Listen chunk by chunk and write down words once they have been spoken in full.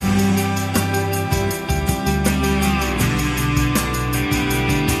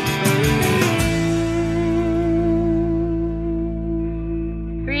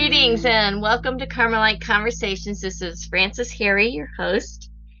Greetings and welcome to Carmelite Conversations. This is Frances Harry, your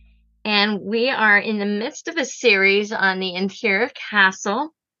host, and we are in the midst of a series on the interior castle.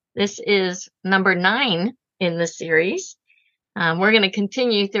 This is number 9 in the series. We're going to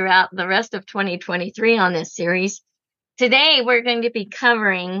continue throughout the rest of 2023 on this series. Today, we're going to be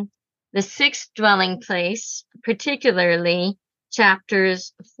covering the 6th dwelling place, particularly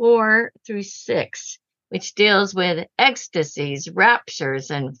chapters 4 through 6. Which deals with ecstasies,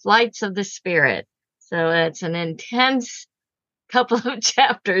 raptures, and flights of the spirit. So it's an intense couple of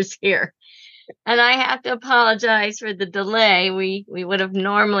chapters here. And I have to apologize for the delay. We would have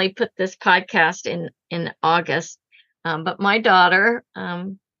normally put this podcast in August, but my daughter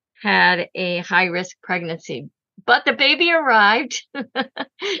had a high-risk pregnancy. But the baby arrived,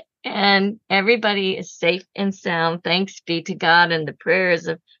 and everybody is safe and sound. Thanks be to God and the prayers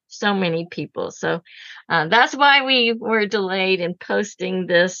of so many people. So that's why we were delayed in posting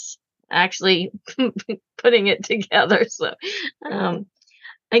this, actually putting it together. So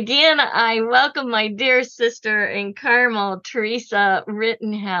again, I welcome my dear sister in Carmel, Teresa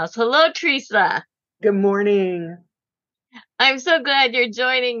Rittenhouse. Hello, Teresa. Good morning. I'm so glad you're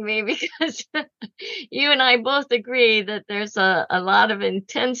joining me because you and I both agree that there's a lot of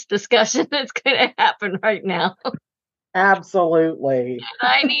intense discussion that's going to happen right now. Absolutely.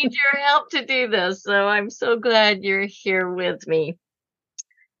 I need your help to do this, so I'm so glad you're here with me.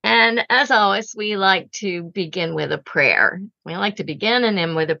 And as always, we like to begin with a prayer. We like to begin and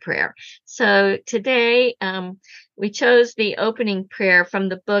end with a prayer. So today, we chose the opening prayer from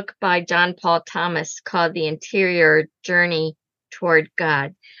the book by John Paul Thomas called The Interior Journey Toward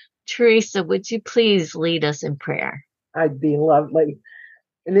God. Teresa, would you please lead us in prayer? I'd be lovely.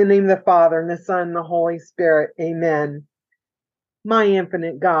 In the name of the Father, and the Son, and the Holy Spirit, amen. My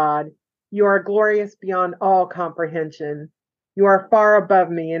infinite God, you are glorious beyond all comprehension. You are far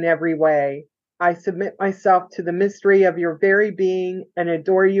above me in every way. I submit myself to the mystery of your very being and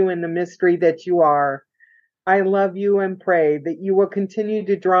adore you in the mystery that you are. I love you and pray that you will continue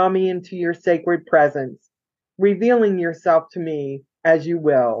to draw me into your sacred presence, revealing yourself to me as you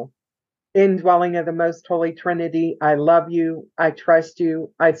will. Indwelling of the Most Holy Trinity, I love you, I trust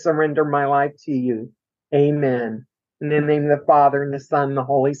you, I surrender my life to you. Amen. In the name of the Father, and the Son, and the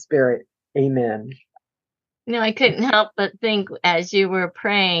Holy Spirit. Amen. You know, I couldn't help but think as you were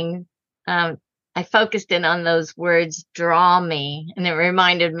praying, I focused in on those words, draw me. And it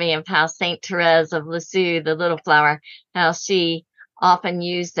reminded me of how Saint Teresa of Lisieux, the little flower, how she often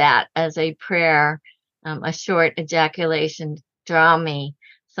used that as a prayer, a short ejaculation, draw me.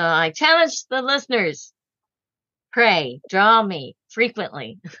 So I challenge the listeners, pray, draw me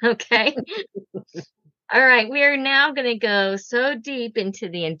frequently. Okay. All right. We are now going to go so deep into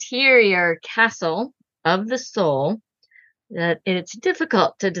the interior castle of the soul that it's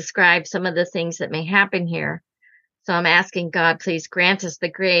difficult to describe some of the things that may happen here. So I'm asking God, please grant us the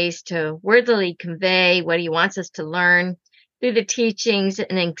grace to worthily convey what he wants us to learn through the teachings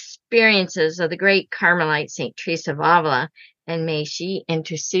and experiences of the great Carmelite Saint Teresa of Avila. And may she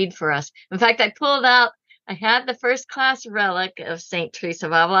intercede for us. In fact, I had the first class relic of Saint Teresa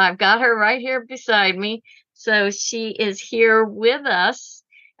of Avila. I've got her right here beside me. So she is here with us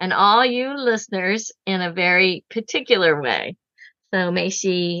and all you listeners in a very particular way. So may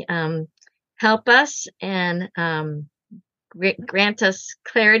she help us and grant us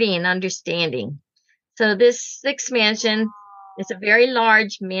clarity and understanding. So this 6th mansion is a very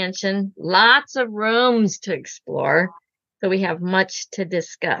large mansion, lots of rooms to explore. So we have much to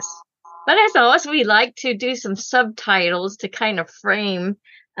discuss. But as always, we like to do some subtitles to kind of frame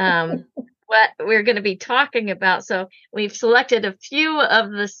what we're going to be talking about. So we've selected a few of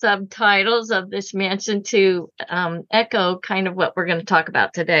the subtitles of this mansion to echo kind of what we're going to talk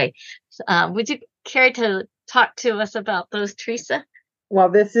about today. Would you care to talk to us about those, Teresa? Well,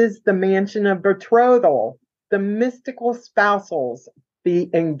 this is the mansion of betrothal, the mystical spousals, the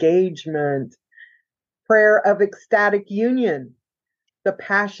engagement, prayer of ecstatic union, the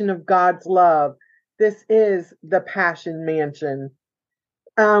passion of God's love. This is the Passion Mansion.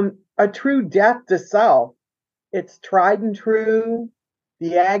 A true death to self. It's tried and true,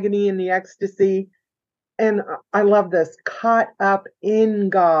 the agony and the ecstasy. And I love this, caught up in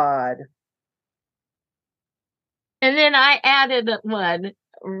God. And then I added one,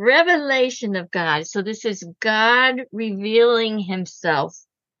 revelation of God. So this is God revealing himself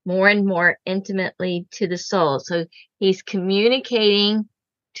more and more intimately to the soul. So he's communicating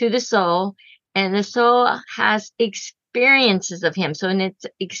to the soul, and the soul has experiences of him. So in its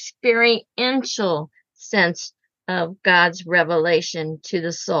experiential sense of God's revelation to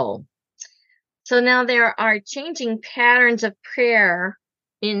the soul. So now there are changing patterns of prayer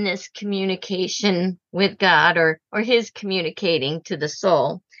in this communication with God, or his communicating to the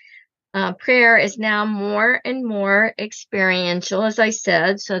soul. Prayer is now more and more experiential, as I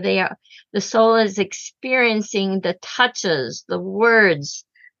said. So the soul is experiencing the touches, the words,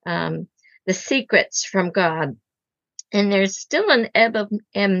 the secrets from God. And there's still an ebb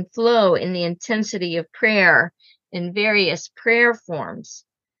and flow in the intensity of prayer in various prayer forms.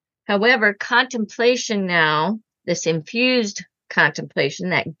 However, contemplation now, this infused contemplation,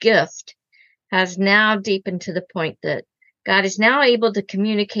 that gift, has now deepened to the point that God is now able to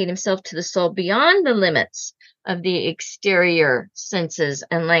communicate himself to the soul beyond the limits of the exterior senses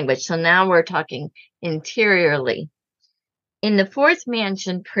and language. So now we're talking interiorly. In the fourth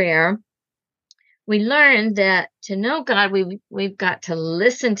mansion prayer, we learned that to know God, we've got to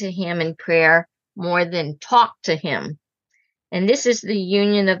listen to him in prayer more than talk to him. And this is the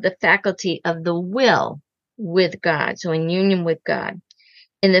union of the faculty of the will with God. So in union with God.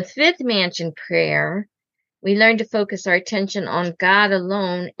 In the fifth mansion prayer, we learned to focus our attention on God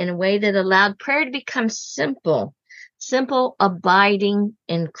alone in a way that allowed prayer to become simple abiding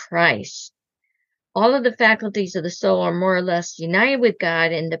in Christ. All of the faculties of the soul are more or less united with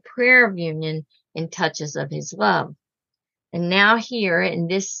God in the prayer of union in touches of his love. And now here in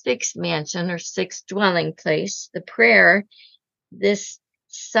this sixth mansion or sixth dwelling place, the prayer, this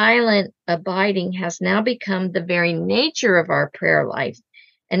silent abiding, has now become the very nature of our prayer life.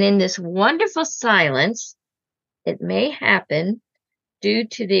 And in this wonderful silence, it may happen due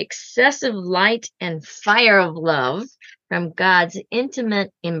to the excessive light and fire of love from God's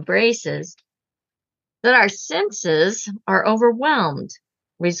intimate embraces that our senses are overwhelmed,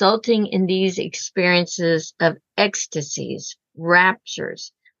 resulting in these experiences of ecstasies,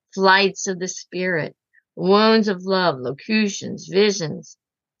 raptures, flights of the spirit, wounds of love, locutions, visions,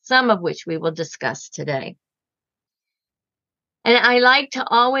 some of which we will discuss today. And I like to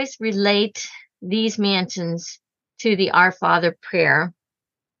always relate these mansions to the Our Father prayer.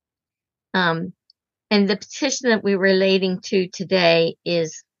 And the petition that we're relating to today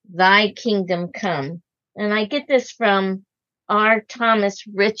is Thy Kingdom Come. And I get this from R. Thomas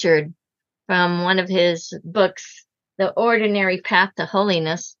Richard from one of his books, The Ordinary Path to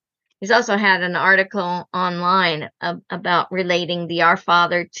Holiness. He's also had an article online about relating the Our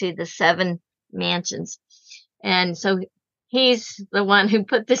Father to the seven mansions. And so he's the one who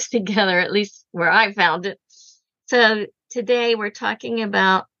put this together, at least where I found it. So today we're talking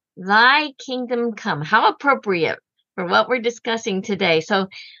about Thy Kingdom Come. How appropriate for what we're discussing today. So,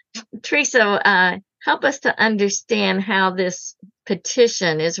 Teresa, help us to understand how this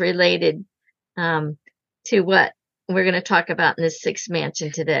petition is related to what we're going to talk about in this sixth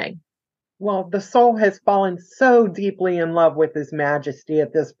mansion today. Well, the soul has fallen so deeply in love with his Majesty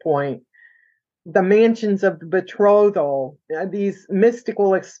at this point. The mansions of the betrothal, these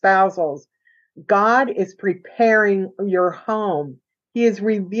mystical espousals, God is preparing your home. He is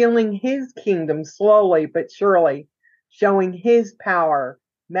revealing his kingdom slowly but surely, showing his power,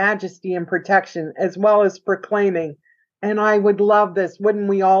 majesty, and protection, as well as proclaiming, and I would love this, wouldn't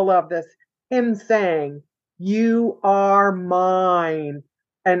we all love this, him saying, you are mine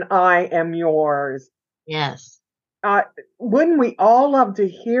and I am yours. Yes. Wouldn't we all love to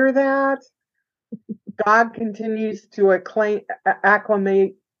hear that? God continues to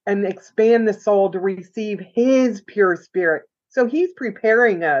acclimate and expand the soul to receive his pure spirit. So he's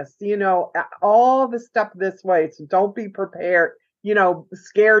preparing us, all the stuff this way. So don't be prepared,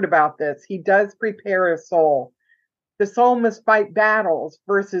 scared about this. He does prepare a soul. The soul must fight battles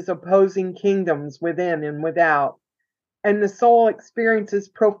versus opposing kingdoms within and without. And the soul experiences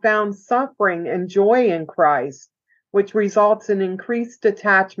profound suffering and joy in Christ, which results in increased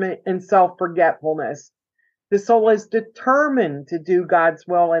detachment and self-forgetfulness. The soul is determined to do God's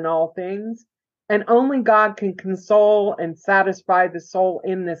will in all things, and only God can console and satisfy the soul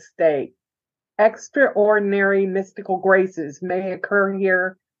in this state. Extraordinary mystical graces may occur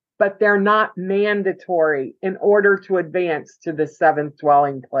here, but they're not mandatory in order to advance to the seventh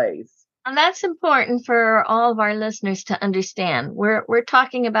dwelling place. And that's important for all of our listeners to understand. We're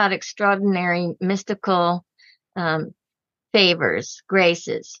talking about extraordinary mystical favors,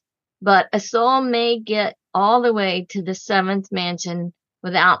 graces, but a soul may get all the way to the seventh mansion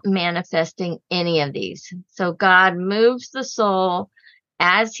without manifesting any of these. So God moves the soul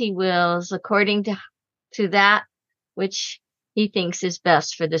as he wills, according to that which he thinks is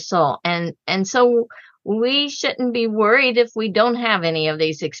best for the soul. And so we shouldn't be worried if we don't have any of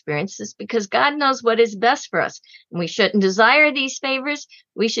these experiences, because God knows what is best for us. We shouldn't desire these favors.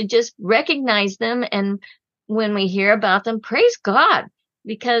 We should just recognize them, and when we hear about them, praise God,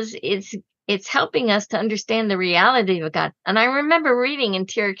 because it's it's helping us to understand the reality of God. And I remember reading in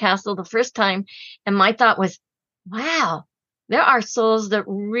Tiercastle the first time, and my thought was, wow, there are souls that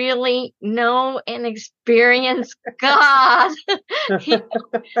really know and experience God.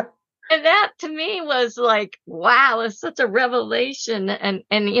 And that to me was like, wow, it's such a revelation. And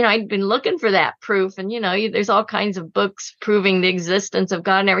I'd been looking for that proof. And, there's all kinds of books proving the existence of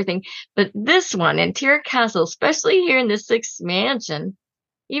God and everything. But this one in Tiercastle, especially here in the 6th mansion,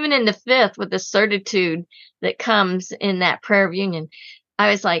 even in the 5th, with the certitude that comes in that prayer of union,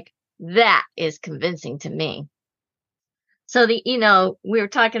 I was like, that is convincing to me. So we were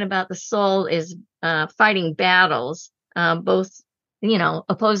talking about the soul is fighting battles, both,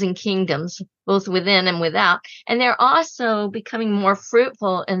 opposing kingdoms, both within and without. And they're also becoming more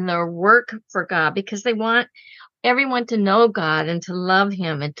fruitful in their work for God because they want everyone to know God and to love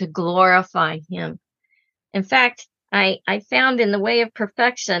him and to glorify him. In fact, I found in the Way of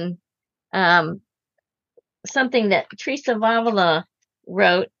Perfection something that Teresa of Avila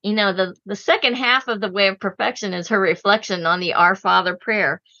wrote. The second half of the Way of Perfection is her reflection on the Our Father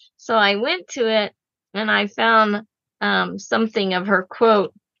prayer. So I went to it and I found something of her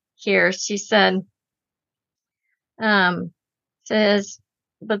quote here. She said, but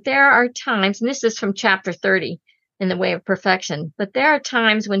there are times, and this is from chapter 30 in the Way of Perfection, but there are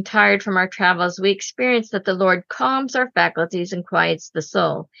times when, tired from our travels, we experience that the Lord calms our faculties and quiets the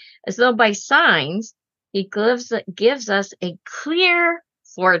soul, as though by signs he gives us a clear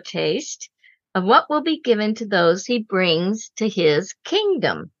foretaste of what will be given to those he brings to his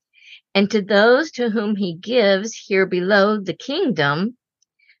kingdom. And to those to whom he gives here below the kingdom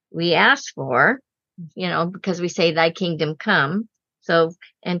we ask for, because we say thy kingdom come. So,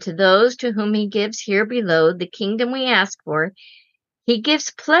 and to those to whom he gives here below the kingdom we ask for, he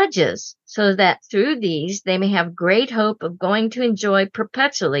gives pledges so that through these they may have great hope of going to enjoy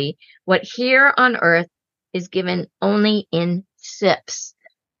perpetually what here on earth is given only in sips.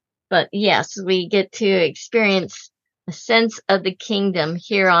 But yes, we get to experience a sense of the kingdom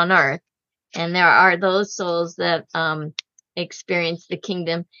here on earth. And there are those souls that experience the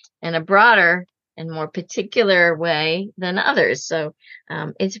kingdom in a broader and more particular way than others. So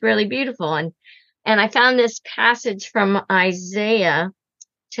it's really beautiful. And I found this passage from Isaiah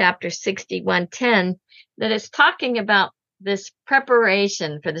chapter 61:10 that is talking about this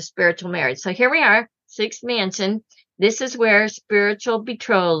preparation for the spiritual marriage. So here we are, 6th mansion. This is where spiritual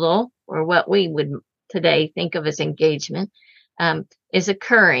betrothal, or what we would today think of as engagement, is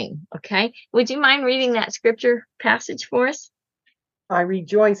occurring. Okay. Would you mind reading that scripture passage for us? I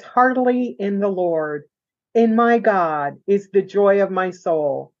rejoice heartily in the Lord. In my God is the joy of my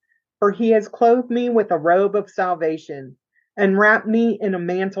soul, for he has clothed me with a robe of salvation and wrapped me in a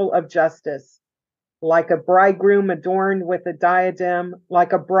mantle of justice. Like a bridegroom adorned with a diadem,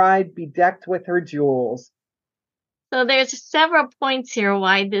 like a bride bedecked with her jewels. So there's several points here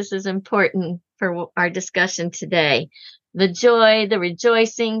why this is important for our discussion today. The joy, the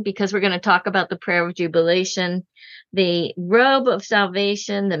rejoicing, because we're going to talk about the prayer of jubilation. The robe of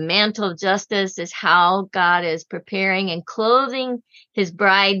salvation, the mantle of justice is how God is preparing and clothing his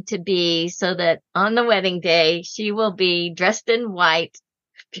bride to be, so that on the wedding day, she will be dressed in white,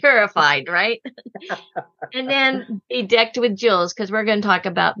 purified, right? And then be decked with jewels, because we're going to talk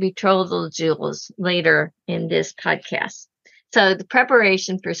about betrothal jewels later in this podcast. So the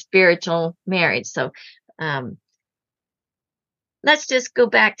preparation for spiritual marriage. So let's just go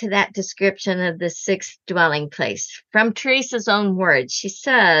back to that description of the 6th dwelling place. From Teresa's own words, she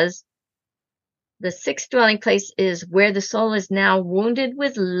says, the 6th dwelling place is where the soul is now wounded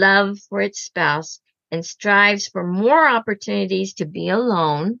with love for its spouse and strives for more opportunities to be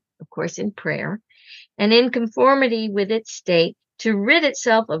alone, of course in prayer, and in conformity with its state, to rid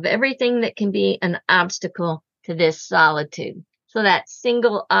itself of everything that can be an obstacle to this solitude. So that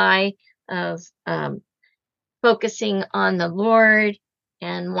single eye of focusing on the Lord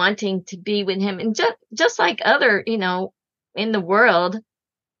and wanting to be with him. And just like other, in the world,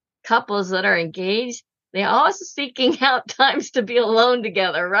 couples that are engaged, they're also seeking out times to be alone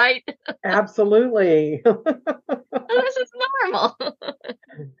together, right? Absolutely. So this is normal.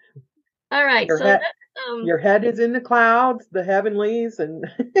 All right. Your head is in the clouds, the heavenlies, and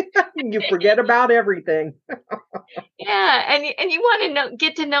you forget about everything. Yeah, and you want to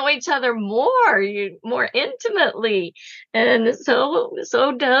get to know each other more intimately, and so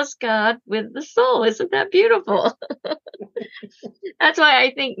does God with the soul. Isn't that beautiful? That's why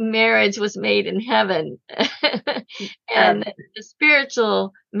I think marriage was made in heaven, and the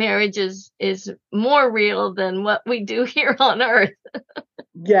spiritual marriage is more real than what we do here on earth.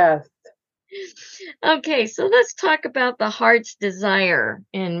 Yes. Okay, so let's talk about the heart's desire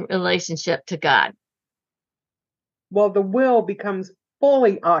in relationship to God. Well, the will becomes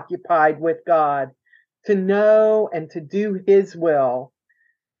fully occupied with God to know and to do his will.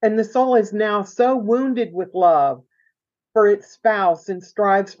 And the soul is now so wounded with love for its spouse and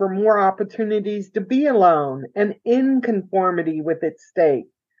strives for more opportunities to be alone and in conformity with its state,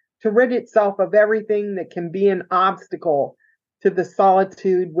 to rid itself of everything that can be an obstacle to the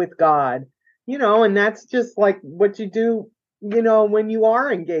solitude with God. And that's just like what you do, when you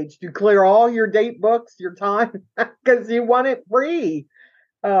are engaged. You clear all your date books, your time, because you want it free.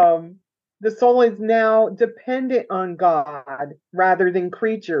 Um, the soul is now dependent on God rather than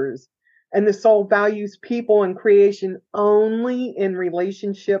creatures. And the soul values people and creation only in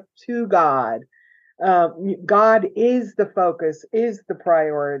relationship to God. God is the focus, is the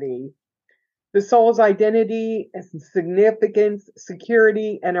priority. The soul's identity, significance,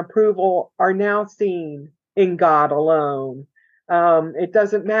 security, and approval are now seen in God alone. It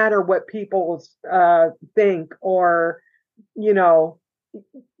doesn't matter what people think, or,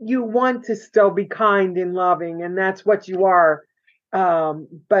 you want to still be kind and loving, and that's what you are.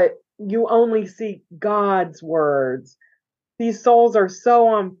 But you only seek God's words. These souls are so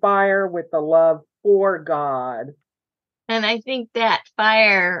on fire with the love for God. And I think that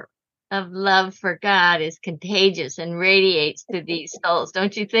fire of love for God is contagious and radiates to these souls,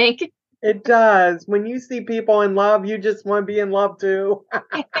 don't you think? It does. When you see people in love, you just want to be in love too.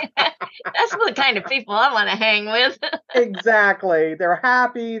 That's the kind of people I want to hang with. Exactly. They're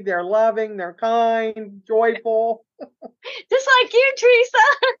happy, they're loving, they're kind, joyful. Just like you, Teresa.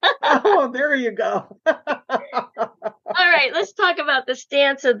 Oh, there you go. All right, let's talk about the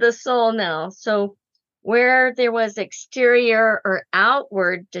stance of the soul now. So, where there was exterior or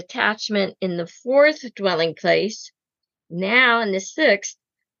outward detachment in the fourth dwelling place, now in the sixth,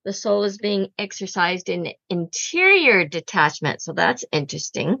 the soul is being exercised in interior detachment. So that's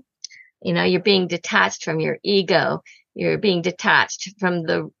interesting. You're being detached from your ego. You're being detached from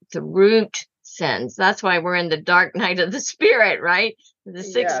the root sins. That's why we're in the dark night of the spirit, right? The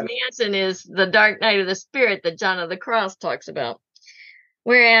sixth mansion is the dark night of the spirit that John of the Cross talks about.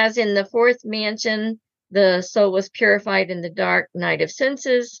 Whereas in the fourth mansion, the soul was purified in the dark night of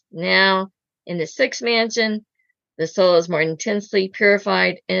senses. Now in the sixth mansion, the soul is more intensely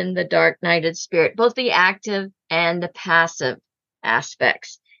purified in the dark night of the spirit, both the active and the passive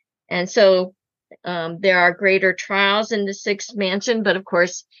aspects. And so there are greater trials in the sixth mansion, but of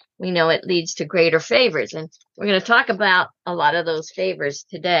course, we know it leads to greater favors. And we're going to talk about a lot of those favors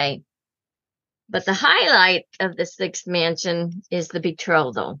today. But the highlight of the sixth mansion is the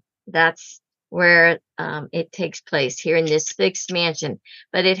betrothal. That's where it takes place, here in this sixth mansion.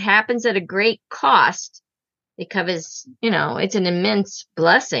 But it happens at a great cost, because, it's an immense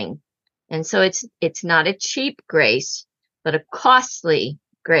blessing. And so it's not a cheap grace, but a costly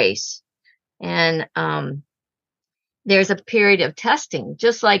grace. And there's a period of testing,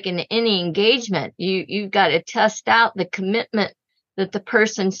 just like in any engagement. You've got to test out the commitment that the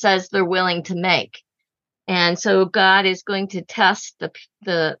person says they're willing to make. And so God is going to test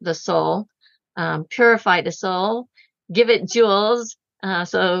the soul, purify the soul, give it jewels.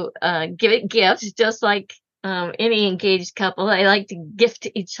 Give it gifts, just like any engaged couple. They like to gift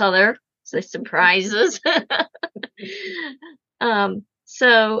each other surprises. And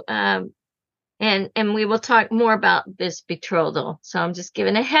we will talk more about this betrothal. So I'm just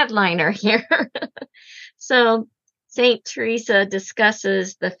giving a headliner here. So Saint Teresa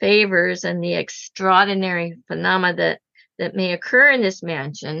discusses the favors and the extraordinary phenomena that may occur in this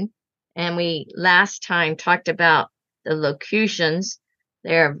mansion. And we last time talked about the locutions.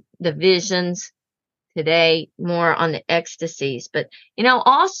 There, the visions. Today, more on the ecstasies. But,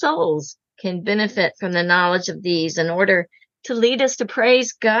 all souls can benefit from the knowledge of these in order to lead us to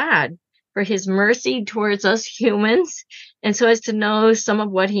praise God for his mercy towards us humans, and so as to know some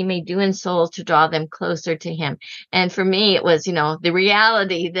of what he may do in souls to draw them closer to him. And for me, it was, the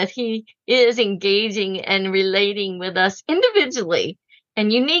reality that he is engaging and relating with us individually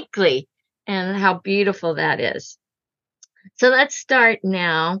and uniquely, and how beautiful that is. So let's start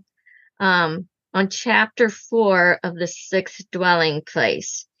now on chapter 4 of the sixth dwelling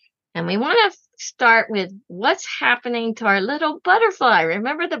place. And we want to start with what's happening to our little butterfly.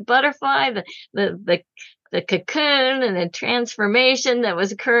 Remember the butterfly, the cocoon, and the transformation that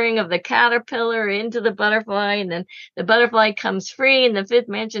was occurring of the caterpillar into the butterfly, and then the butterfly comes free in the fifth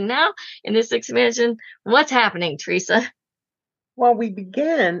mansion. Now in the sixth mansion, what's happening, Teresa? Well, we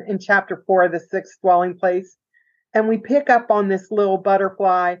begin in chapter 4 of the sixth dwelling place, and we pick up on this little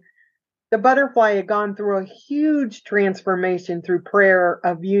butterfly. The butterfly had gone through a huge transformation through prayer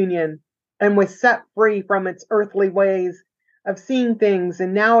of union and was set free from its earthly ways of seeing things,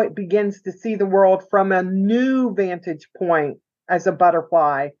 and now it begins to see the world from a new vantage point as a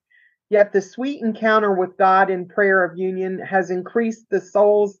butterfly. Yet the sweet encounter with God in prayer of union has increased the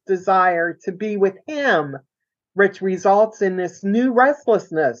soul's desire to be with Him, which results in this new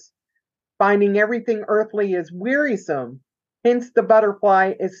restlessness, finding everything earthly is wearisome. Hence, the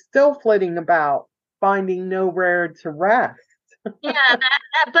butterfly is still flitting about, finding nowhere to rest. Yeah,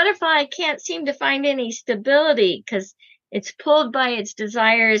 that butterfly can't seem to find any stability because it's pulled by its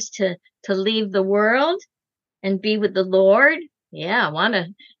desires to leave the world and be with the Lord. Yeah, I want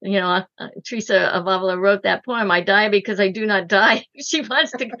to, Teresa of Avila wrote that poem, I die because I do not die. She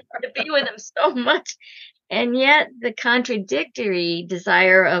wants to be with him so much. And yet the contradictory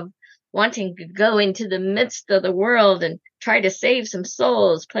desire of wanting to go into the midst of the world and try to save some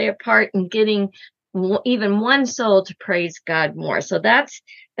souls, play a part in getting even one soul to praise God more. So that's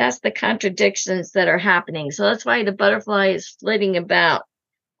the contradictions that are happening. So that's why the butterfly is flitting about.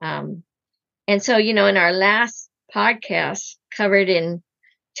 And so, in our last podcast covered in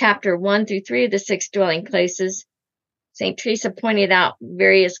chapter 1 through 3 of the 6 dwelling places, Saint Teresa pointed out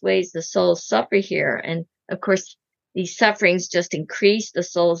various ways the souls suffer here. And of course, these sufferings just increase the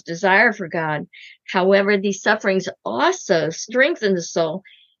soul's desire for God. However, these sufferings also strengthen the soul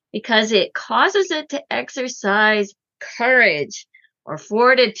because it causes it to exercise courage or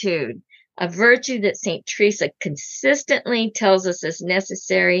fortitude, a virtue that Saint Teresa consistently tells us is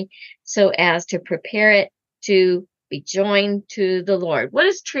necessary so as to prepare it to be joined to the Lord. What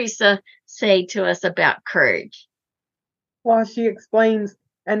does Teresa say to us about courage? Well, she explains,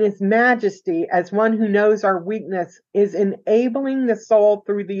 and His Majesty, as one who knows our weakness, is enabling the soul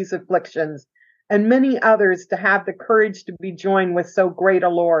through these afflictions and many others to have the courage to be joined with so great a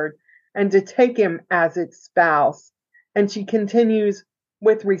Lord and to take Him as its spouse. And she continues,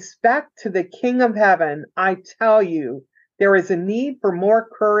 with respect to the King of Heaven, I tell you, there is a need for more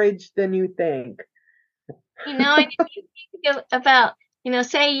courage than you think. And if you think about,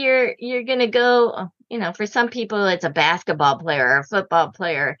 say you're going to go, for some people it's a basketball player or a football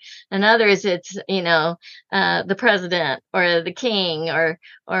player, and others it's, the president or the king,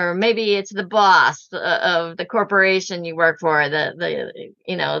 or maybe it's the boss of the corporation you work for,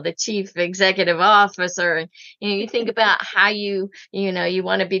 the chief executive officer. You think about how you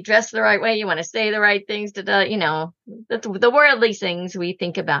want to be dressed the right way, you want to say the right things to the worldly things we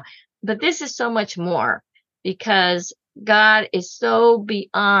think about. But this is so much more, because God is so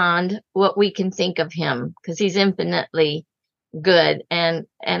beyond what we can think of Him, because He's infinitely good, and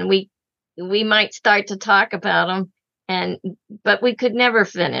we might start to talk about Him, but we could never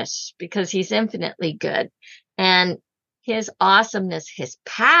finish because He's infinitely good, and His awesomeness, His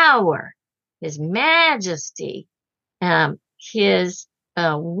power, His majesty, His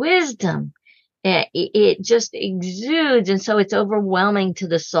wisdom, it just exudes, and so it's overwhelming to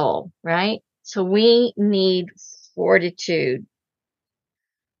the soul, right? So we need fortitude.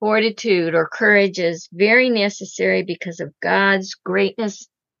 Fortitude or courage is very necessary because of God's greatness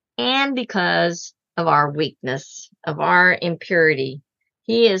and because of our weakness, of our impurity.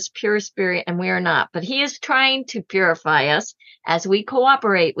 He is pure spirit and we are not, but He is trying to purify us as we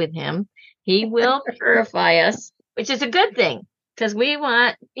cooperate with Him. He will purify us, which is a good thing, because we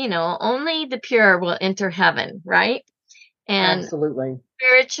want, only the pure will enter heaven, right? And absolutely.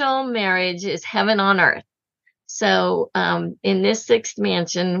 Spiritual marriage is heaven on earth. So in this 6th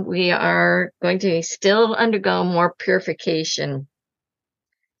mansion, we are going to still undergo more purification.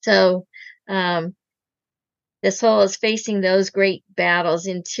 So the soul is facing those great battles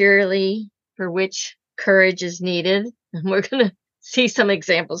interiorly for which courage is needed. And we're going to see some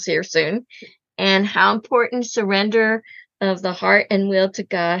examples here soon. And how important surrender of the heart and will to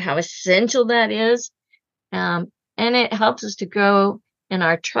God, how essential that is. And it helps us to grow in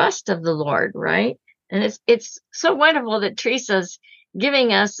our trust of the Lord, right? And it's so wonderful that Teresa's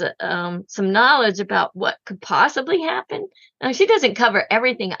giving us some knowledge about what could possibly happen. Now, she doesn't cover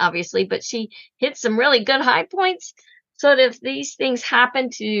everything, obviously, but she hits some really good high points, so that if these things happen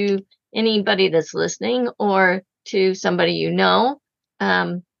to anybody that's listening or to somebody you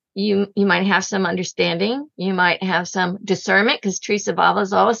might have some understanding. You might have some discernment, because Teresa of Avila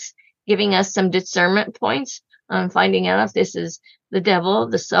is always giving us some discernment points on finding out if this is the devil,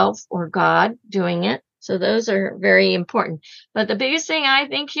 the self, or God doing it. So those are very important. But the biggest thing I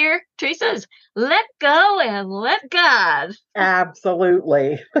think here, Teresa, is let go and let God.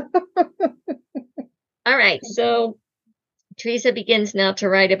 Absolutely. All right. So Teresa begins now to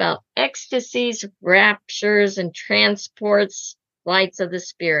write about ecstasies, raptures, and transports, lights of the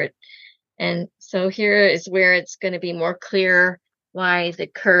spirit. And so here is where it's going to be more clear why the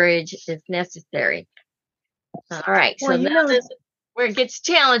courage is necessary. All right. Well, So now this is where it gets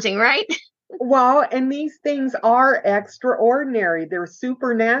challenging, right? well, and these things are extraordinary. They're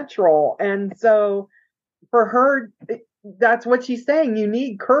supernatural. And so for her, that's what she's saying. You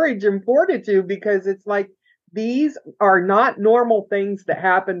need courage and fortitude, because it's like these are not normal things that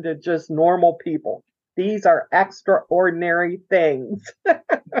happen to just normal people. These are extraordinary things.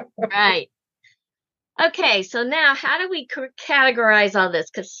 Right. Okay, so now how do we categorize all this?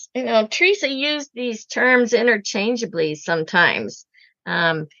 Because, Teresa used these terms interchangeably sometimes.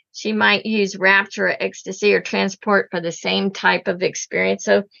 She might use rapture, or ecstasy, or transport for the same type of experience,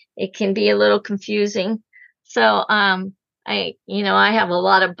 so it can be a little confusing. So I have a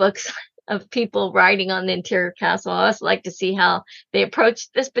lot of books of people writing on the interior castle. I also like to see how they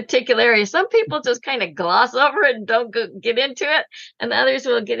approach this particular area. Some people just kind of gloss over it and don't get into it, and others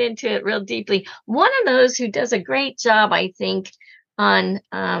will get into it real deeply. One of those who does a great job, I think, on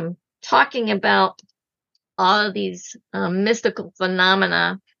talking about all of these mystical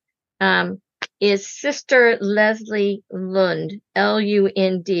phenomena is Sister Leslie Lund,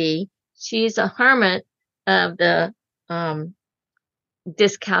 Lund. She's a hermit of the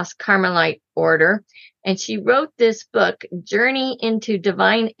Discalced Carmelite order, and she wrote this book, Journey into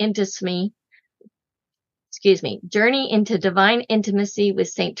Divine Intimacy with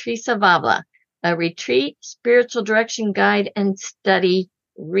Saint Teresa of Avila, a retreat, spiritual direction guide, and study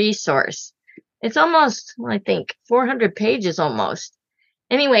resource. It's almost, I think, 400 pages almost.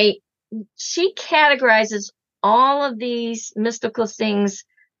 Anyway, she categorizes all of these mystical things,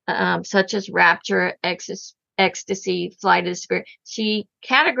 such as rapture, ecstasy, flight of the spirit. She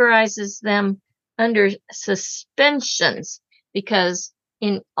categorizes them under suspensions, because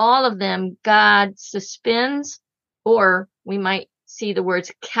in all of them, God suspends, or we might see the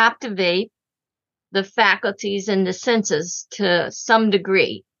words captivate, the faculties and the senses to some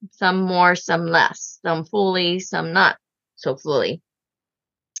degree, some more, some less, some fully, some not so fully.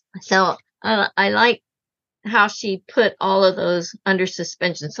 So I like how she put all of those under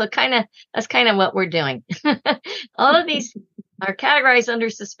suspension. So that's kind of what we're doing. All of these are categorized under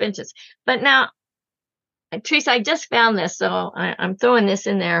suspensions. But now, Teresa, I just found this, so I'm throwing this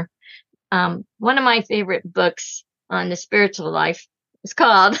in there. One of my favorite books on the spiritual life is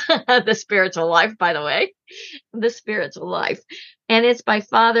called The Spiritual Life, by the way, The Spiritual Life. And it's by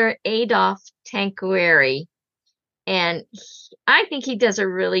Father Adollphe Tanquerey. And I think he does a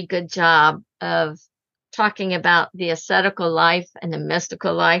really good job of talking about the ascetical life and the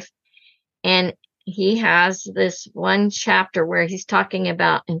mystical life. And he has this one chapter where he's talking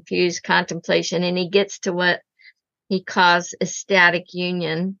about infused contemplation, and he gets to what he calls ecstatic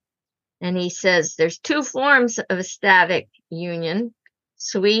union. And he says there's two forms of ecstatic union,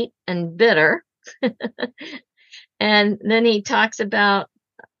 sweet and bitter. And then he talks about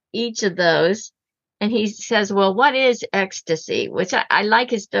each of those. And he says, well, what is ecstasy? Which I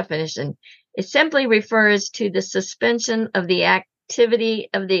like his definition. It simply refers to the suspension of the activity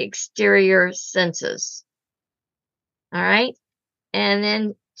of the exterior senses. All right. And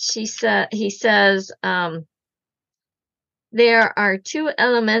then he says, there are two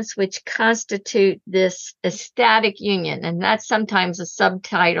elements which constitute this ecstatic union. And that's sometimes a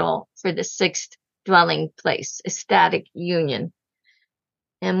subtitle for the sixth dwelling place, ecstatic union.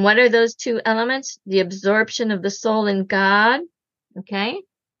 And what are those two elements? The absorption of the soul in God, okay,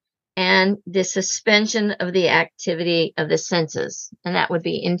 and the suspension of the activity of the senses, and that would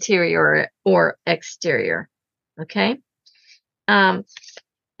be interior or exterior, okay? And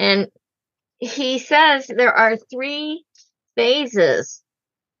he says there are three phases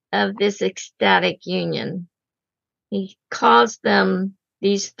of this ecstatic union. He calls them,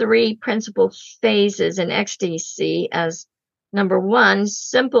 these three principal phases in ecstasy, as number one,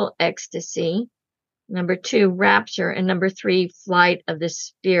 simple ecstasy, number two, rapture, and number three, flight of the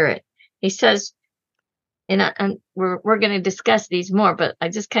spirit. He says, and we're going to discuss these more, but I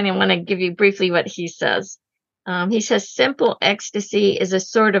just kind of want to give you briefly what he says. He says, simple ecstasy is a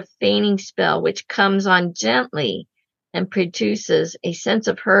sort of feigning spell which comes on gently and produces a sense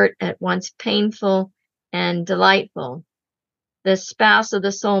of hurt at once painful and delightful. The spouse of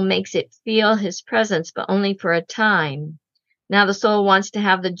the soul makes it feel his presence, but only for a time. Now the soul wants to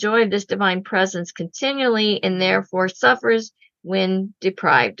have the joy of this divine presence continually, and therefore suffers when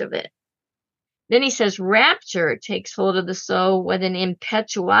deprived of it. Then he says rapture takes hold of the soul with an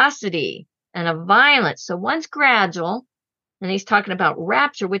impetuosity and a violence. So one's gradual, and he's talking about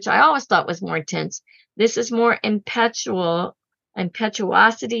rapture, which I always thought was more intense. This is more impetuosity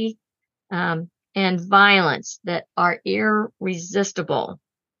and violence that are irresistible.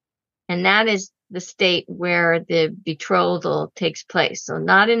 And that is the state where the betrothal takes place. So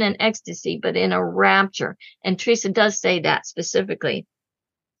not in an ecstasy, but in a rapture. And Teresa does say that specifically.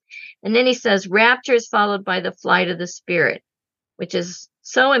 And then he says, rapture is followed by the flight of the spirit, which is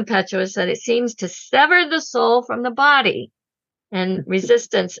so impetuous that it seems to sever the soul from the body, and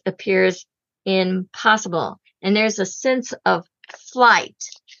resistance appears impossible. And there's a sense of flight,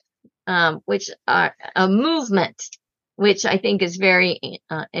 which are a movement, which I think is very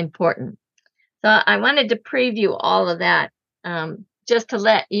important. So I wanted to preview all of that, just to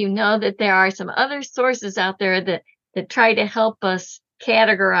let you know that there are some other sources out there that try to help us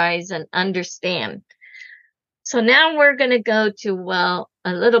categorize and understand. So now we're going to go to,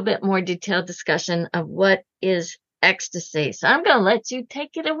 a little bit more detailed discussion of what is ecstasy. So I'm going to let you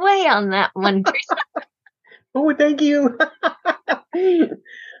take it away on that one, Teresa. Oh, thank you.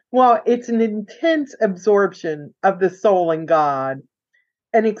 Well, it's an intense absorption of the soul in God,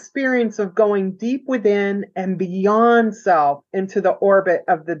 an experience of going deep within and beyond self into the orbit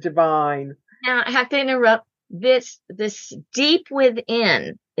of the divine. Now, I have to interrupt. This deep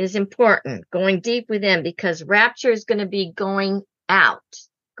within is important, going deep within, because rapture is going to be going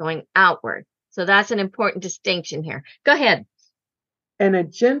outward. So that's an important distinction here. Go ahead. And a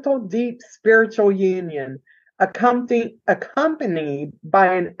gentle, deep spiritual union accompanied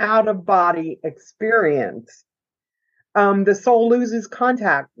by an out-of-body experience. The soul loses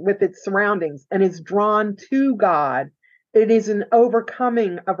contact with its surroundings and is drawn to God. It is an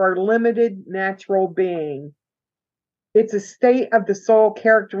overcoming of our limited natural being. It's a state of the soul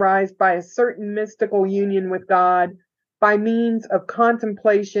characterized by a certain mystical union with God by means of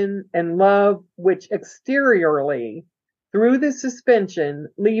contemplation and love, which exteriorly, through the suspension,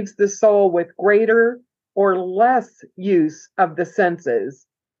 leaves the soul with greater or less use of the senses.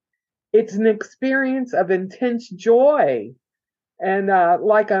 It's an experience of intense joy and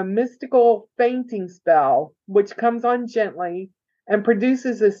like a mystical fainting spell, which comes on gently and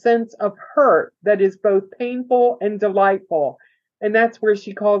produces a sense of hurt that is both painful and delightful. And that's where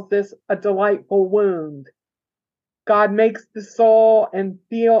she calls this a delightful wound. God makes the soul and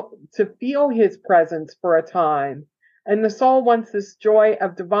feel his presence for a time. And the soul wants this joy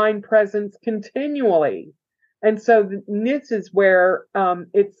of divine presence continually. And so this is where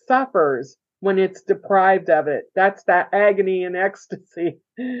it suffers when it's deprived of it. That's that agony and ecstasy.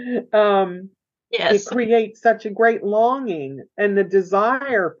 Yes. It creates such a great longing and the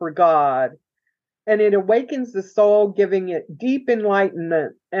desire for God. And it awakens the soul, giving it deep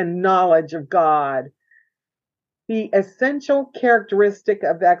enlightenment and knowledge of God. The essential characteristic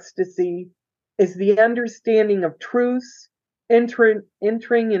of ecstasy is the understanding of truth, entering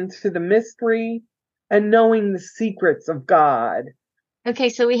into the mystery, and knowing the secrets of God. Okay,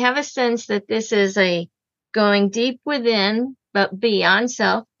 so we have a sense that this is a going deep within, but beyond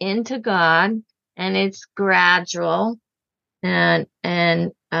self into God, and it's gradual, and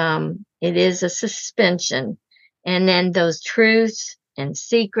it is a suspension, and then those truths and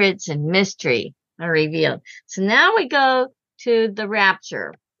secrets and mystery are revealed. So now we go to the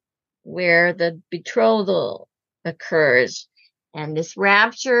rapture, where the betrothal occurs, and this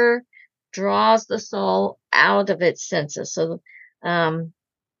rapture draws the soul out of its senses. So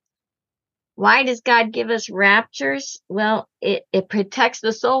why does God give us raptures? Well, it protects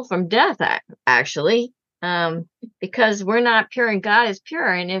the soul from death, actually, because we're not pure and God is pure.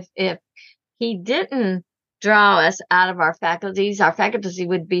 And if he didn't draw us out of our faculty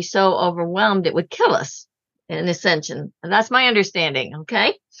would be so overwhelmed it would kill us in ascension. And that's my understanding,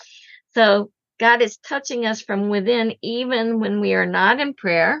 okay? So God is touching us from within even when we are not in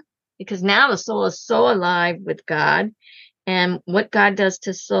prayer, because now the soul is so alive with God. And what God does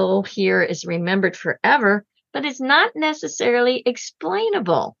to soul here is remembered forever, but it's not necessarily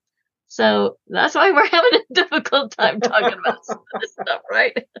explainable. So that's why we're having a difficult time talking about some of this stuff,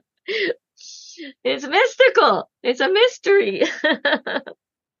 right? It's mystical. It's a mystery.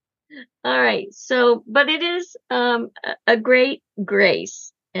 All right. So, but it is a great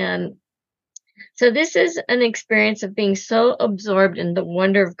grace. And so this is an experience of being so absorbed in the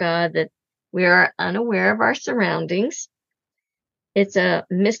wonder of God that we are unaware of our surroundings. It's a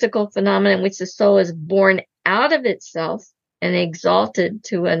mystical phenomenon in which the soul is born out of itself and exalted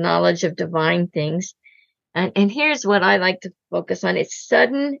to a knowledge of divine things. And here's what I like to focus on. It's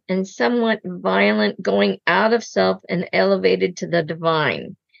sudden and somewhat violent going out of self and elevated to the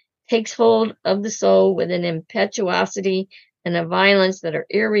divine. Takes hold of the soul with an impetuosity and a violence that are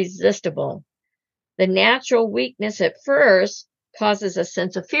irresistible. The natural weakness at first causes a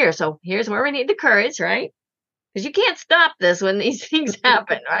sense of fear. So here's where we need the courage, right? Because you can't stop this when these things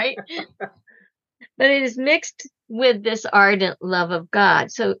happen, right? But it is mixed with this ardent love of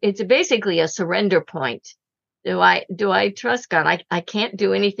God. So it's basically a surrender point. Do I trust God? I can't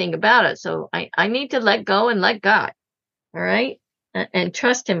do anything about it. So I need to let go and let God. All right. And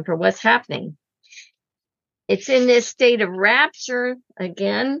trust him for what's happening. It's in this state of rapture,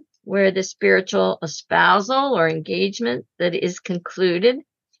 again, where the spiritual espousal or engagement that is concluded.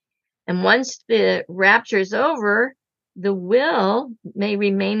 And once the rapture is over, the will may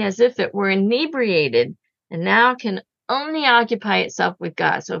remain as if it were inebriated and now can only occupy itself with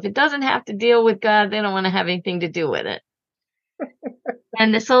God. So if it doesn't have to deal with God, they don't want to have anything to do with it.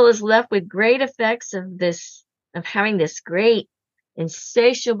 And the soul is left with great effects of having this great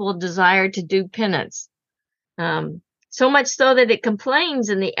insatiable desire to do penance. So much so that it complains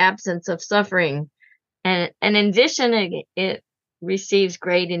in the absence of suffering. And in addition, it receives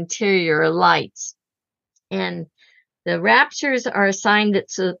great interior lights. And the raptures are a sign that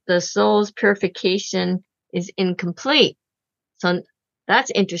the soul's purification is incomplete. So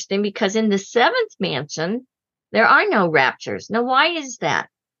that's interesting, because in the seventh mansion, there are no raptures. Now, why is that?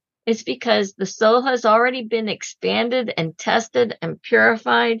 It's because the soul has already been expanded and tested and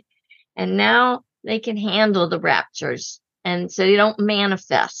purified, and now they can handle the raptures. And so they don't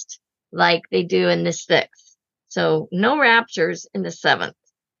manifest like they do in the sixth. So no raptures in the seventh.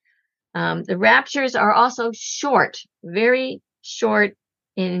 The raptures are also short, very short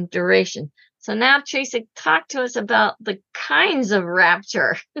in duration. So now, Tracy, talk to us about the kinds of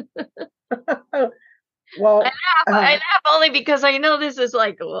rapture. Well, I laugh only because I know this is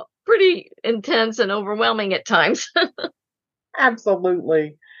like pretty intense and overwhelming at times.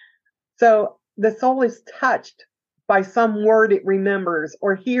 absolutely. So the soul is touched by some word it remembers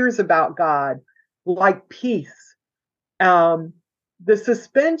or hears about God, like peace. The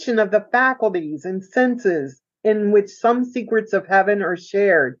suspension of the faculties and senses in which some secrets of heaven are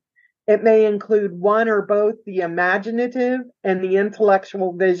shared. It may include one or both the imaginative and the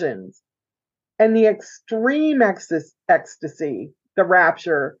intellectual visions. And the extreme ecstasy, the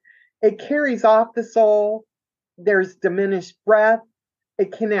rapture, it carries off the soul. There's diminished breath.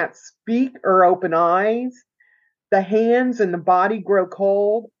 It cannot speak or open eyes. The hands and the body grow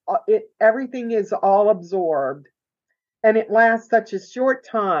cold. Everything is all absorbed. And it lasts such a short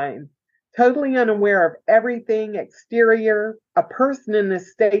time, totally unaware of everything exterior. A person in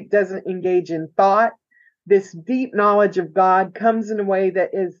this state doesn't engage in thought. This deep knowledge of God comes in a way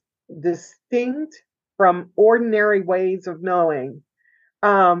that is distinct from ordinary ways of knowing.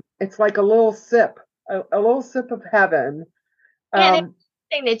 It's like a little sip of heaven. And it's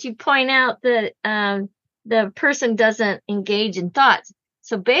interesting that you point out that the person doesn't engage in thoughts.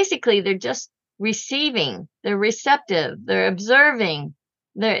 So basically, they're just receiving, they're receptive, they're observing,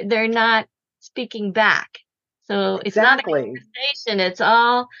 they're not speaking back. So it's not a conversation, it's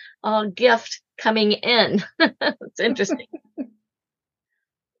all gift coming in. It's interesting.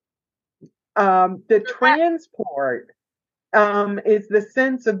 The transport is the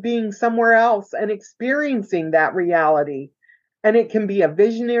sense of being somewhere else and experiencing that reality. And it can be a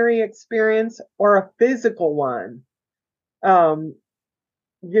visionary experience or a physical one.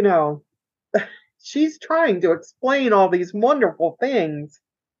 She's trying to explain all these wonderful things.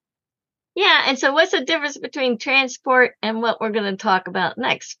 Yeah, and so what's the difference between transport and what we're going to talk about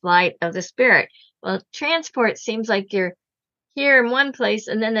next, flight of the spirit? Well, transport seems like you're here in one place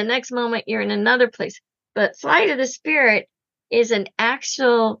and then the next moment you're in another place. But flight of the spirit is an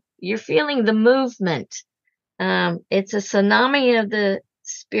actual, you're feeling the movement. It's a tsunami of the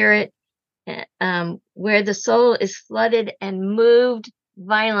spirit where the soul is flooded and moved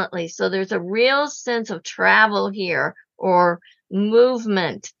violently. So there's a real sense of travel here or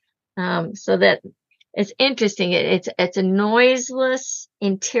movement. So that it's interesting. It's a noiseless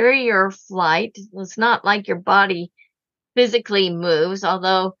interior flight. It's not like your body physically moves,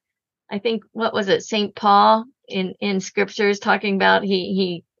 although I think, what was it, St. Paul in scriptures talking about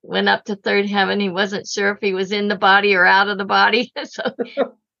he went up to third heaven. He wasn't sure if he was in the body or out of the body.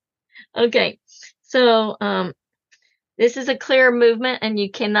 Okay. So this is a clear movement, and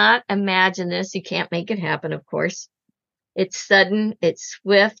you cannot imagine this. You can't make it happen, of course. It's sudden. It's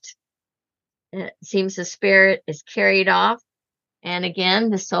swift. It seems the spirit is carried off. And again,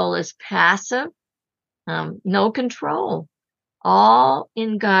 the soul is passive. No control. All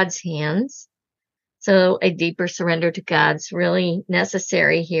in God's hands. So a deeper surrender to God's really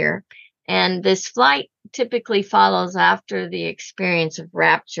necessary here. And this flight typically follows after the experience of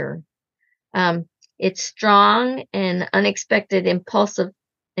rapture. It's strong and unexpected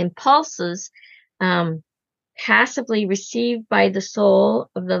impulses passively received by the soul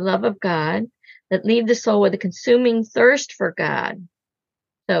of the love of God that leave the soul with a consuming thirst for God.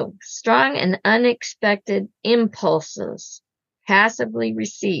 So strong and unexpected impulses, passively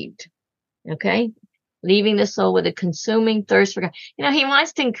received. Okay. Leaving the soul with a consuming thirst for God. He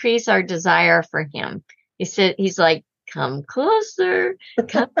wants to increase our desire for him. He's like, come closer,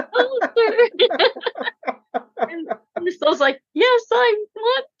 come closer. And the soul's like, yes, I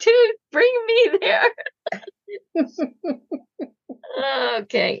want to, bring me there.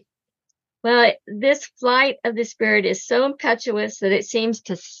 Okay. Well, this flight of the spirit is so impetuous that it seems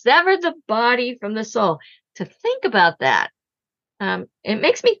to sever the body from the soul. To think about that, it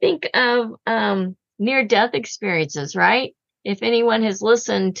makes me think of near-death experiences, right? If anyone has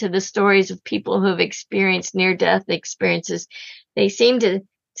listened to the stories of people who have experienced near-death experiences, they seem to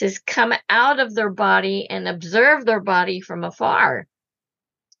just come out of their body and observe their body from afar.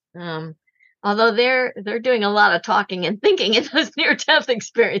 Although they're doing a lot of talking and thinking in those near-death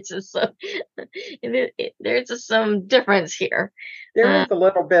experiences, so there's some difference here. There is a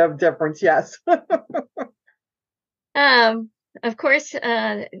little bit of difference, yes. Of course,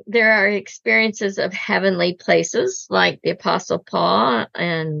 there are experiences of heavenly places, like the Apostle Paul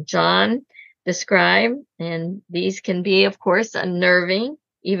and John describe, and these can be, of course, unnerving,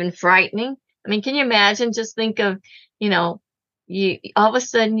 even frightening. I mean, can you imagine? Just think of, you all of a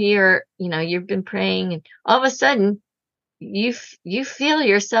sudden you've been praying, and all of a sudden you feel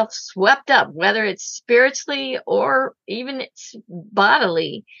yourself swept up, whether it's spiritually or even it's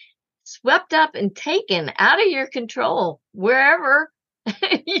bodily, swept up and taken out of your control wherever.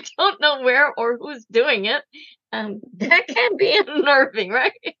 You don't know where or who's doing it. That can be unnerving,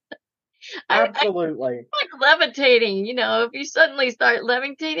 right? Absolutely. Like levitating, if you suddenly start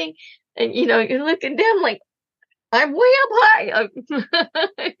levitating and you're looking down like, I'm way up high.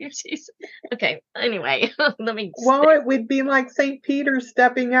 Jeez. Okay. Anyway, let me. Well, it would be like St. Peter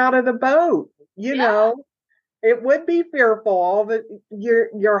stepping out of the boat. It would be fearful. All that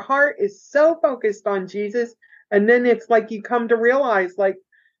your heart is so focused on Jesus, and then it's like you come to realize, like,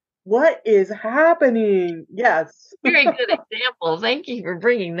 what is happening? Yes. Very good example. Thank you for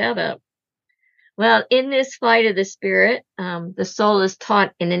bringing that up. Well, in this flight of the spirit, the soul is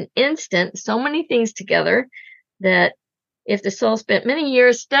taught in an instant so many things together that if the soul spent many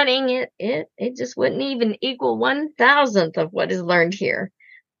years studying it just wouldn't even equal 1,000th of what is learned here.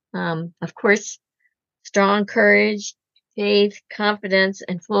 Of course, strong courage, faith, confidence,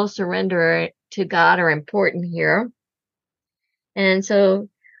 and full surrender to God are important here. And so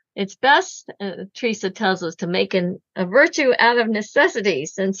it's best, Teresa tells us, to make a virtue out of necessity,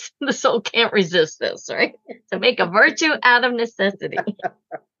 since the soul can't resist this, right? So make a virtue out of necessity.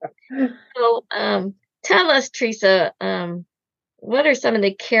 So tell us, Teresa, what are some of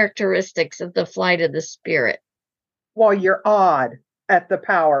the characteristics of the flight of the spirit? Well, you're awed at the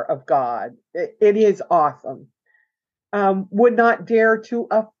power of God. It is awesome. Would not dare to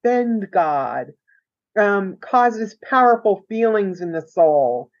offend God. Causes powerful feelings in the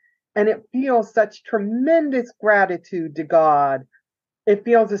soul, and it feels such tremendous gratitude to God. It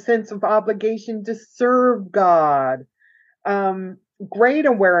feels a sense of obligation to serve God. Great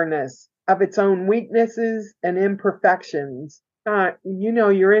awareness of its own weaknesses and imperfections.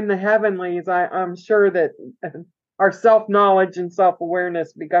 You're in the heavenlies. I'm sure that our self-knowledge and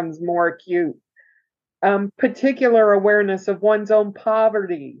self-awareness becomes more acute. Particular awareness of one's own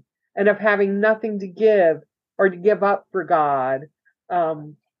poverty and of having nothing to give or to give up for God.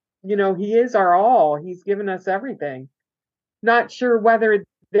 He is our all. He's given us everything. Not sure whether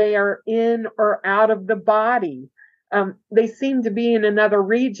they are in or out of the body. They seem to be in another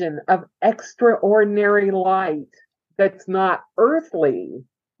region of extraordinary light that's not earthly.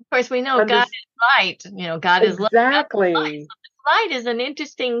 Of course, we know God is light. God is light. Exactly. Light is an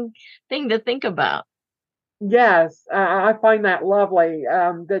interesting thing to think about. Yes, I find that lovely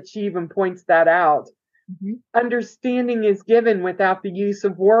that she even points that out. Mm-hmm. Understanding is given without the use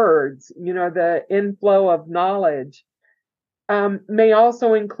of words, the inflow of knowledge. May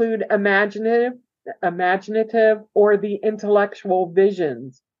also include imaginative or the intellectual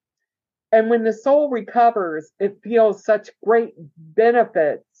visions. And when the soul recovers, it feels such great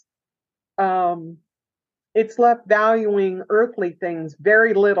benefits. It's left valuing earthly things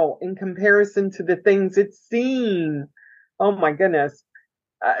very little in comparison to the things it's seen. Oh my goodness.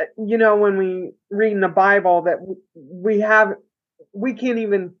 When we read in the Bible that we can't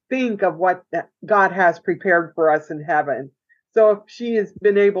even think of what God has prepared for us in heaven. So if she has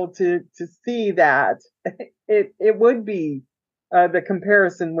been able to see that, it would be, the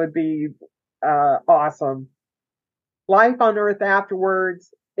comparison would be awesome. Life on earth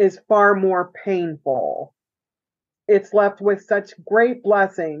afterwards is far more painful. It's left with such great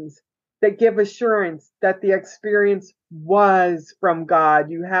blessings that give assurance that the experience was from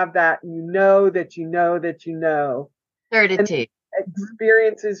God. You have that, you know that you know that you know. Certitude. And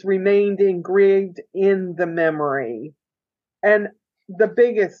experiences remained engraved in the memory. And the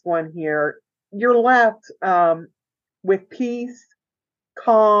biggest one here, you're left with peace,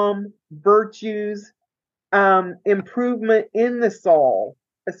 calm, virtues, improvement in the soul,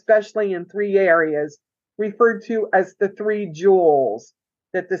 especially in three areas, referred to as the three jewels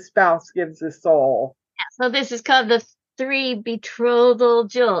that the spouse gives the soul. So this is called the three betrothal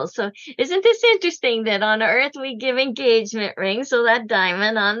jewels. So isn't this interesting that on earth we give engagement rings, so that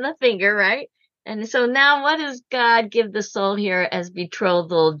diamond on the finger, right? And so now what does God give the soul here as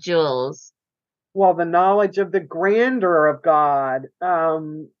betrothal jewels? Well, the knowledge of the grandeur of God,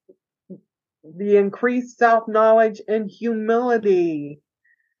 the increased self-knowledge and humility,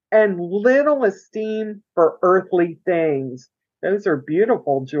 and little esteem for earthly things. Those are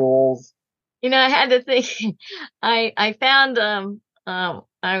beautiful jewels. I had to think. I found I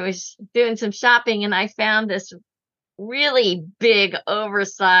was doing some shopping and I found this really big,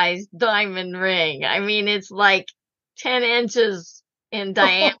 oversized diamond ring. I mean, it's like 10 inches in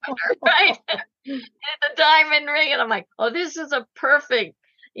diameter, right? It's a diamond ring, and I'm like, oh, this is a perfect,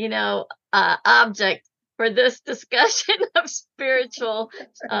 object for this discussion of spiritual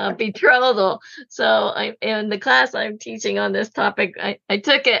betrothal. So in the class I'm teaching on this topic, I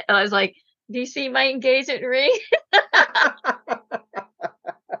took it and I was like, do you see my engagement ring?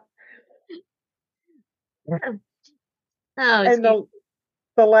 And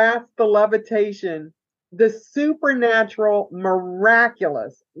the last, the levitation, the supernatural,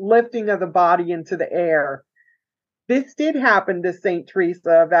 miraculous lifting of the body into the air. This did happen to Saint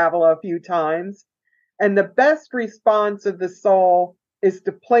Teresa of Avila a few times. And the best response of the soul is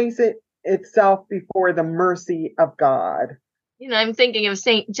to place itself before the mercy of God. I'm thinking of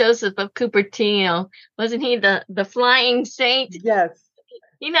Saint Joseph of Cupertino. Wasn't he the flying saint? Yes.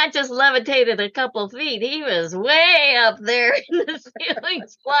 He not just levitated a couple feet, he was way up there in the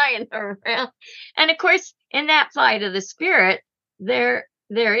ceilings flying around. And of course, in that flight of the spirit, there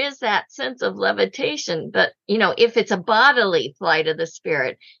is that sense of levitation. But, if it's a bodily flight of the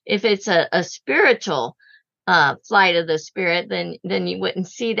spirit, if it's a spiritual flight of the spirit, then you wouldn't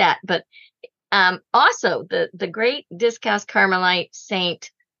see that. But also, the great Discalced Carmelite Saint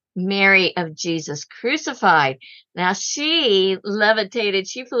Mary of Jesus Crucified. Now she levitated,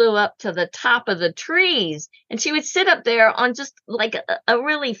 she flew up to the top of the trees, and she would sit up there on just like a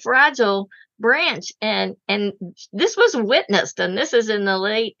really fragile branch. And this was witnessed, and this is in the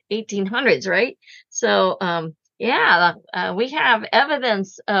late 1800s, right? So we have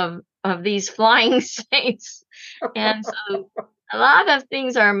evidence of these flying saints. And so a lot of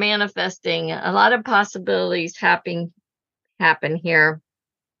things are manifesting, a lot of possibilities happen here.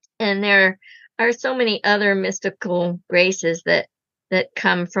 And there are so many other mystical graces that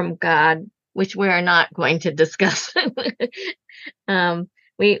come from God, which we are not going to discuss.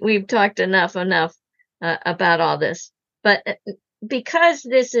 We've talked enough about all this. But because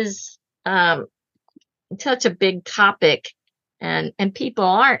this is such a big topic, and people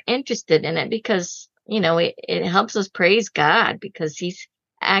aren't interested in it because, it helps us praise God, because this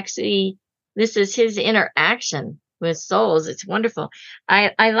is his interaction with souls. It's wonderful.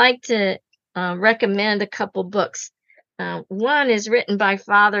 I like to recommend a couple books. One is written by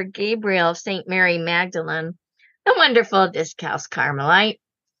Father Gabriel of St. Mary Magdalen, a wonderful Discalced Carmelite.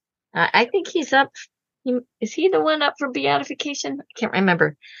 I think he's up. Is he the one up for beatification? I can't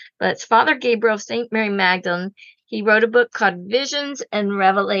remember. But it's Father Gabriel of St. Mary Magdalen. He wrote a book called Visions and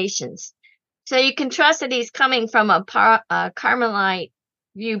Revelations. So you can trust that he's coming from a Carmelite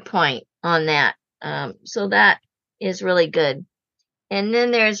viewpoint on that. So that is really good. And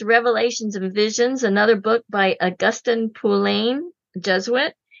then there's Revelations and Visions, another book by Augustin Poulain,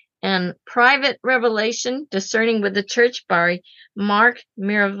 Jesuit, and Private Revelation, Discerning with the Church by Mark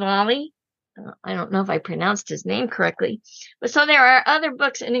Miravalle. I don't know if I pronounced his name correctly. But so there are other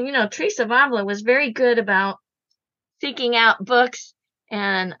books. And, Teresa of Avila was very good about seeking out books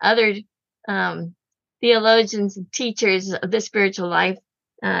and other theologians and teachers of the spiritual life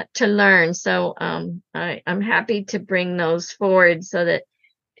to learn. So I'm happy to bring those forward so that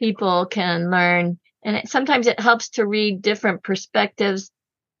people can learn. And sometimes it helps to read different perspectives,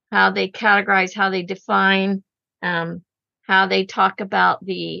 how they categorize, how they define, how they talk about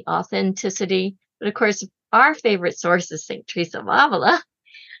the authenticity. But of course, our favorite source is Saint Teresa of Avila.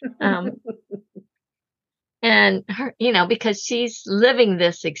 And her, because she's living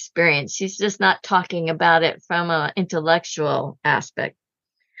this experience. She's just not talking about it from an intellectual aspect.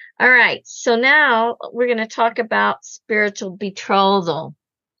 All right, so now we're going to talk about spiritual betrothal.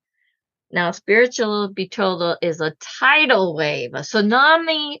 Now, spiritual betrothal is a tidal wave, a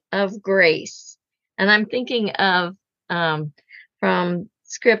tsunami of grace. And I'm thinking of from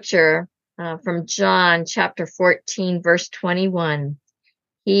scripture, from John chapter 14, verse 21.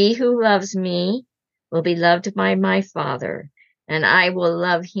 He who loves me will be loved by my Father, and I will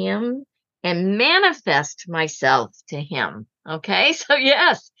love him and manifest myself to him. Okay, so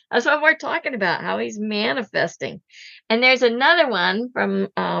yes, that's what we're talking about, how he's manifesting. And there's another one from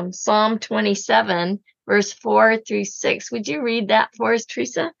Psalm 27, verse 4 through 6. Would you read that for us,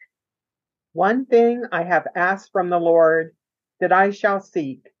 Teresa? One thing I have asked from the Lord that I shall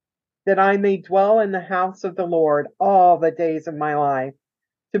seek, that I may dwell in the house of the Lord all the days of my life,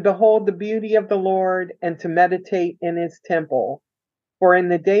 to behold the beauty of the Lord and to meditate in his temple. For in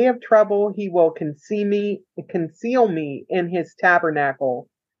the day of trouble he will conceal me in his tabernacle.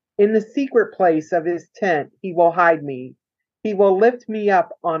 In the secret place of his tent he will hide me. He will lift me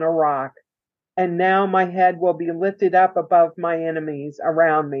up on a rock. And now my head will be lifted up above my enemies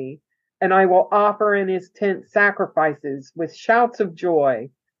around me. And I will offer in his tent sacrifices with shouts of joy.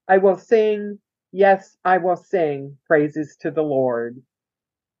 I will sing, yes, I will sing praises to the Lord.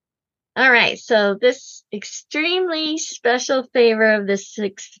 All right, so this extremely special favor of the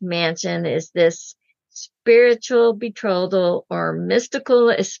sixth mansion is this spiritual betrothal or mystical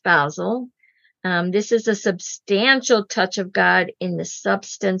espousal. This is a substantial touch of God in the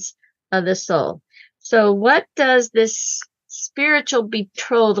substance of the soul. So what does this spiritual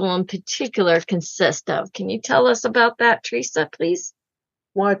betrothal in particular consist of? Can you tell us about that, Teresa, please?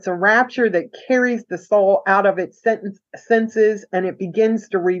 Well, it's a rapture that carries the soul out of its senses and it begins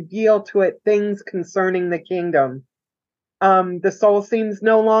to reveal to it things concerning the kingdom. The soul seems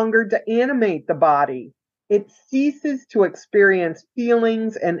no longer to animate the body. It ceases to experience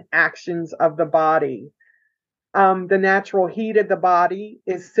feelings and actions of the body. The natural heat of the body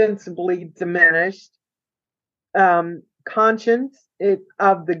is sensibly diminished. Conscience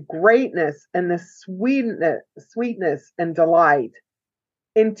of the greatness and the sweetness and delight.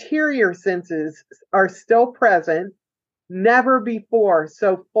 Interior senses are still present, never before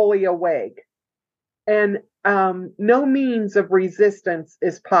so fully awake. And no means of resistance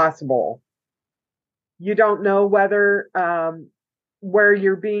is possible. You don't know whether where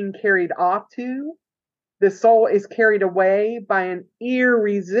you're being carried off to. The soul is carried away by an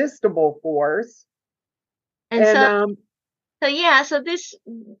irresistible force. And so this,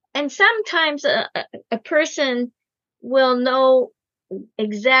 and sometimes a person will know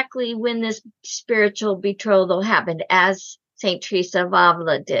exactly when this spiritual betrothal happened, as Saint Teresa of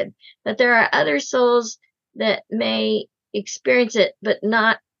Avila did. But there are other souls that may experience it, but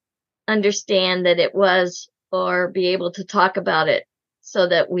not understand that it was, or be able to talk about it so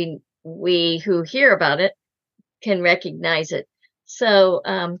that we who hear about it can recognize it. So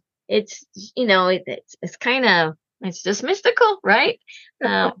it's, it's kind of, it's just mystical, right?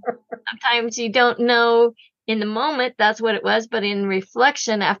 Sometimes you don't know in the moment that's what it was, but in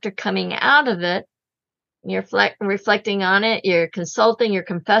reflection after coming out of it, you're reflecting on it, you're consulting your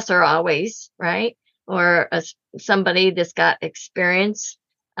confessor always, right? Or somebody that's got experience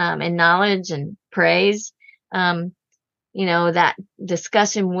and knowledge and praise, that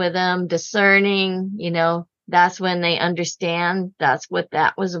discussion with them, discerning, that's when they understand that's what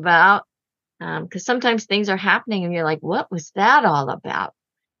that was about. Because sometimes things are happening and you're like, what was that all about?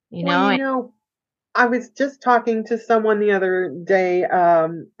 I was just talking to someone the other day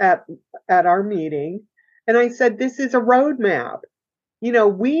at our meeting, and I said, this is a roadmap.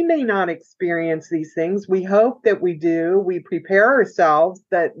 We may not experience these things. We hope that we do. We prepare ourselves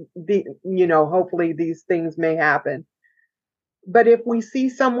that hopefully these things may happen. But if we see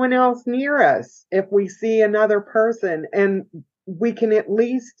someone else near us, if we see another person, and we can at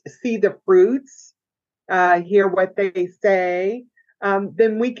least see the fruits, hear what they say,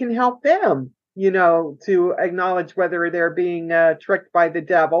 then we can help them, to acknowledge whether they're being tricked by the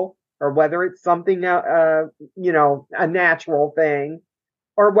devil or whether it's something, a natural thing,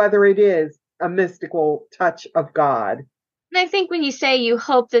 or whether it is a mystical touch of God. And I think when you say you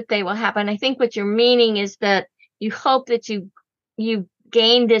hope that they will happen, I think what you're meaning is that you hope that you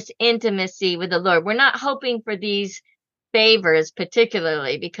gain this intimacy with the Lord. We're not hoping for these favors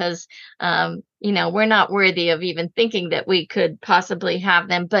particularly because, we're not worthy of even thinking that we could possibly have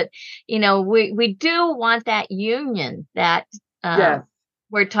them. But, we do want that union that yes.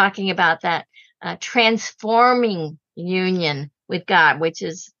 We're talking about, that transforming union with God, which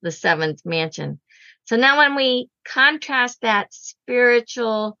is the seventh mansion. So now when we contrast that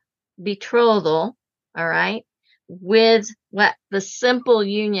spiritual betrothal, all right, with what the simple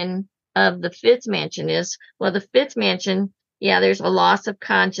union of the fifth mansion is, well, the fifth mansion there's a loss of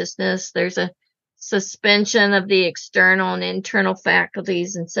consciousness. There's a suspension of the external and internal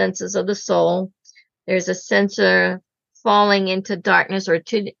faculties and senses of the soul. There's a sense of falling into darkness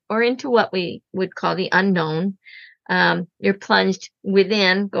or into what we would call the unknown. You're plunged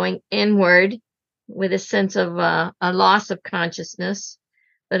within, going inward with a sense of a loss of consciousness.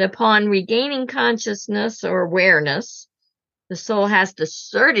 But upon regaining consciousness or awareness, the soul has the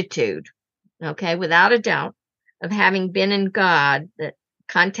certitude, without a doubt, of having been in God, that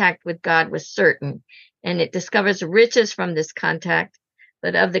contact with God was certain. And it discovers riches from this contact.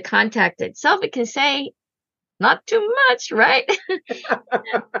 But of the contact itself, it can say, not too much, right?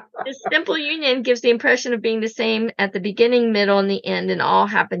 This simple union gives the impression of being the same at the beginning, middle, and the end, and all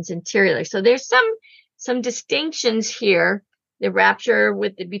happens interiorly. So there's some distinctions here. The rapture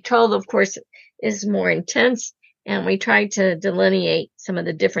with the betrothal, of course, is more intense, and we try to delineate some of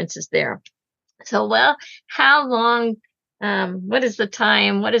the differences there. So, how long, what is the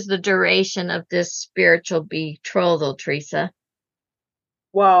time, what is the duration of this spiritual betrothal, Teresa?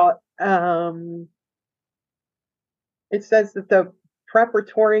 Well, it says that the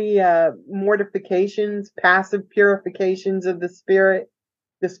preparatory mortifications, passive purifications of the spirit,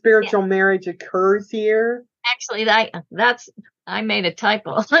 the spiritual marriage occurs here. Actually, I made a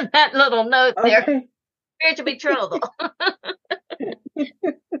typo on that little note there. Spiritual betrothal.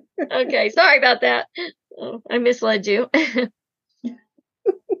 Okay, sorry about that. I misled you. Then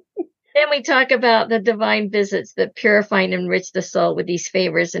we talk about the divine visits that purify and enrich the soul with these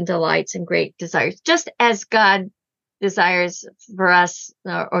favors and delights and great desires, just as God desires for us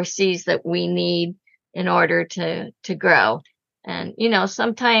or sees that we need in order to grow. And,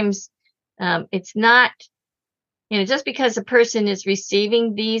 sometimes it's not, just because a person is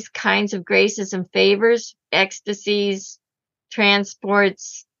receiving these kinds of graces and favors, ecstasies,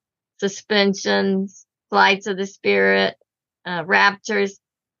 transports, suspensions, flights of the spirit, raptures,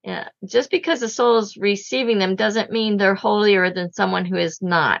 just because the soul is receiving them doesn't mean they're holier than someone who is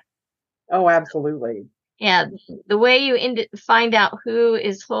not. Oh, absolutely. Yeah, the way you find out who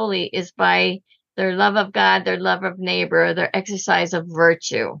is holy is by their love of God, their love of neighbor, their exercise of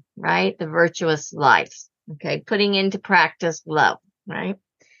virtue, right? The virtuous life, putting into practice love, right?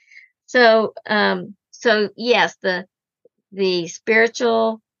 So yes, the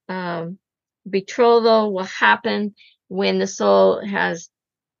spiritual betrothal will happen when the soul has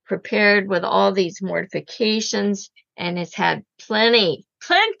prepared with all these mortifications and has had plenty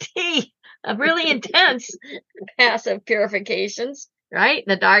of really intense passive purifications, right?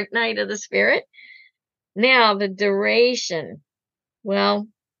 The dark night of the spirit. Now, the duration. Well,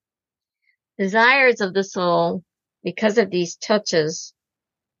 desires of the soul, because of these touches,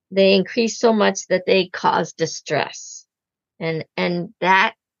 they increase so much that they cause distress. And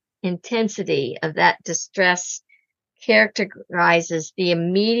that intensity of that distress characterizes the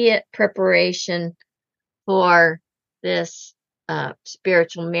immediate preparation for this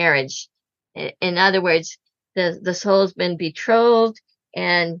spiritual marriage. In other words, the soul's been betrothed,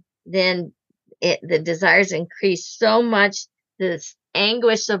 and then the desires increase so much. This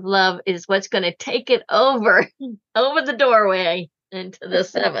anguish of love is what's going to take it over the doorway into the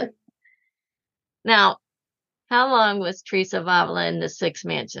seventh. Now, how long was Teresa of Avila in the sixth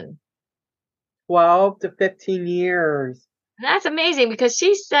mansion? 12 to 15 years. That's amazing, because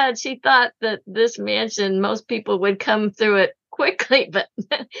she said she thought that this mansion, most people would come through it quickly, but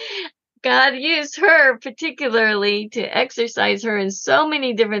God used her particularly to exercise her in so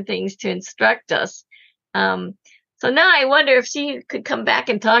many different things to instruct us. So now I wonder if she could come back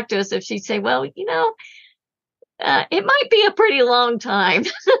and talk to us, if she'd say, well, it might be a pretty long time.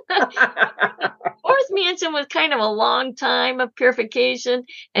 Fourth mansion was kind of a long time of purification,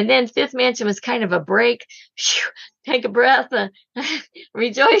 and then fifth mansion was kind of a break. Take a breath,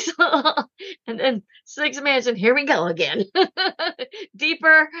 rejoice, and then sixth mansion, here we go again.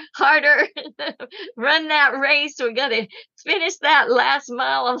 Deeper, harder, run that race. We got to finish that last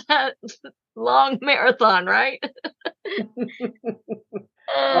mile of that long marathon, right?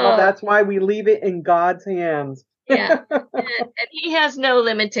 Well, that's why we leave it in God's hands. Yeah, and he has no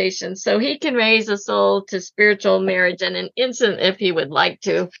limitations, so he can raise a soul to spiritual marriage in an instant if he would like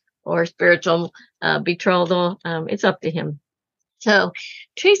to, or spiritual betrothal. It's up to him. So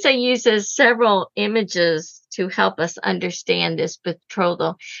Teresa uses several images to help us understand this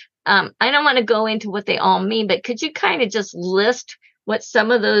betrothal. I don't want to go into what they all mean, but could you kind of just list what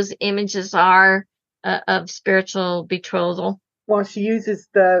some of those images are of spiritual betrothal? Well, she uses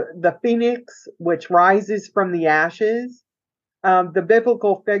the phoenix, which rises from the ashes, the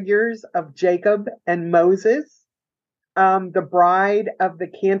biblical figures of Jacob and Moses, the bride of the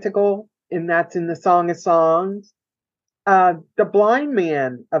canticle, and that's in the Song of Songs, the blind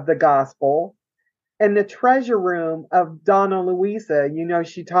man of the gospel, and the treasure room of Donna Luisa.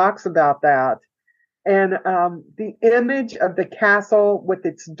 She talks about that. And the image of the castle with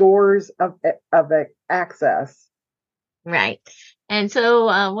its doors of access. Right. And so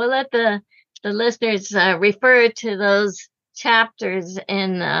we'll let the listeners refer to those chapters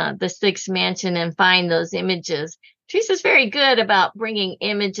in the Sixth Mansion and find those images. Teresa's very good about bringing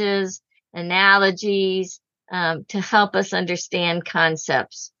images, analogies to help us understand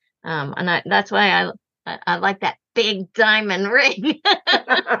concepts. And that's why I like that big diamond ring.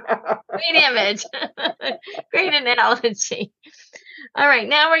 Great image. Great analogy. All right,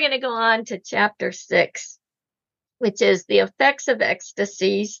 now we're going to go on to chapter 6, which is the effects of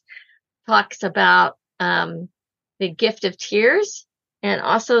ecstasies. Talks about the gift of tears and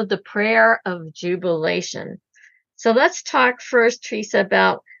also the prayer of jubilation. So let's talk first, Teresa,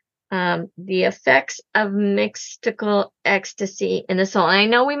 about the effects of mystical ecstasy in the soul. And I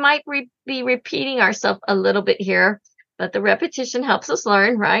know we might be repeating ourselves a little bit here, but the repetition helps us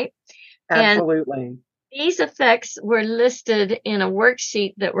learn, right? Absolutely. And these effects were listed in a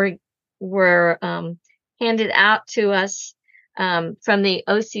worksheet that were handed out to us from the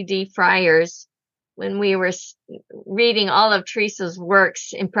OCD friars when we were reading all of Teresa's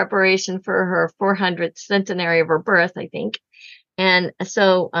works in preparation for her 400th centenary of her birth, I think. And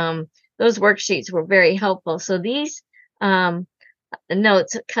so those worksheets were very helpful. So these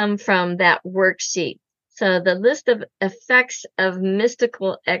notes come from that worksheet. So the list of effects of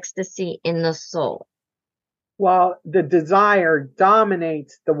mystical ecstasy in the soul. Well, the desire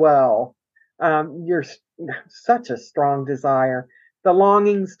dominates the will. You're such a strong desire. The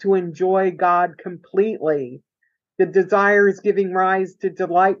longings to enjoy God completely. The desires giving rise to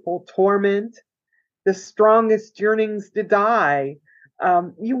delightful torment. The strongest yearnings to die.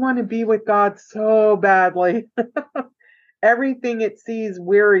 You want to be with God so badly. Everything it sees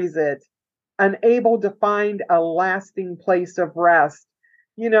wearies it, unable to find a lasting place of rest.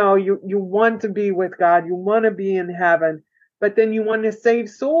 You want to be with God, you want to be in heaven, but then you want to save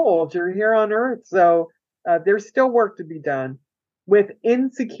souls. You're here on earth, so there's still work to be done. With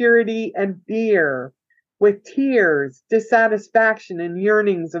insecurity and fear, with tears, dissatisfaction, and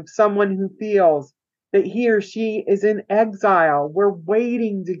yearnings of someone who feels that he or she is in exile. We're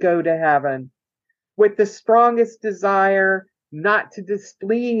waiting to go to heaven. With the strongest desire not to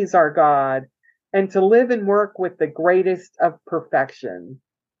displease our God and to live and work with the greatest of perfection.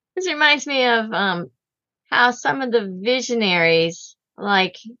 This reminds me of how some of the visionaries,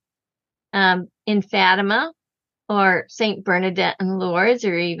 like in Fatima or Saint Bernadette in Lourdes,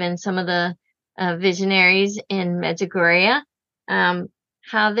 or even some of the visionaries in Medjugorje,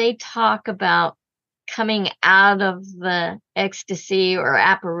 how they talk about coming out of the ecstasy or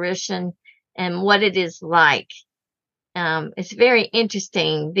apparition and what it is like. It's very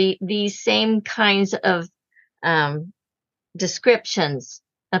interesting. These same kinds of descriptions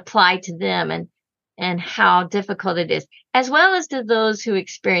apply to them and how difficult it is, as well as to those who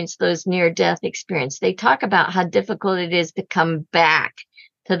experience those near-death experience. They talk about how difficult it is to come back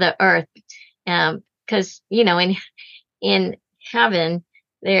to the earth, because in heaven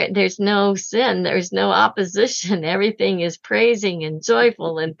there's no sin, there's no opposition. Everything is praising and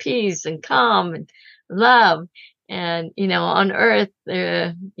joyful and peace and calm and love. And on earth,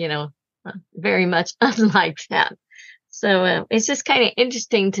 they're very much unlike that. So it's just kind of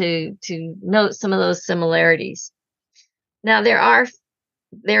interesting to note some of those similarities. Now there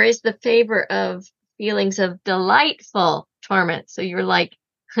is the favor of feelings of delightful torment. So you're like,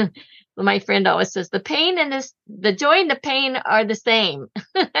 my friend always says, the pain and the joy and the pain are the same.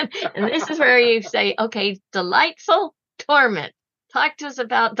 And this is where you say, okay, delightful torment. Talk to us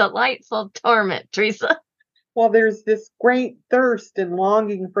about delightful torment, Teresa. Well, there's this great thirst and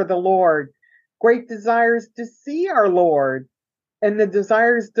longing for the Lord, great desires to see our Lord, and the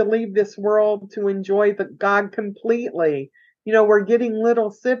desires to leave this world to enjoy the God completely. We're getting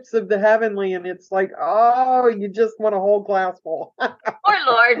little sips of the heavenly, and it's like, oh, you just want a whole glass full. More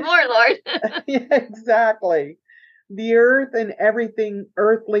Lord. Yeah, exactly. The earth and everything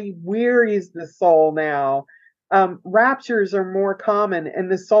earthly wearies the soul now. Raptures are more common, and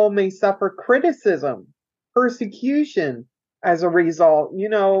the soul may suffer criticism, persecution as a result.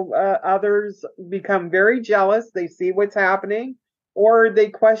 Others become very jealous. They see what's happening, or they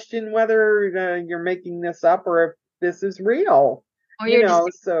question whether you're making this up or if this is real. Or you're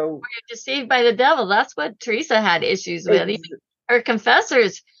deceived by the devil. That's what Teresa had issues with. Even her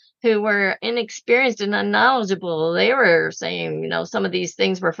confessors, who were inexperienced and unknowledgeable, they were saying, some of these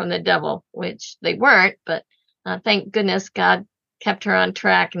things were from the devil, which they weren't. But thank goodness God kept her on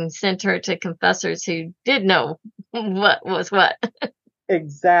track and sent her to confessors who did know what was what.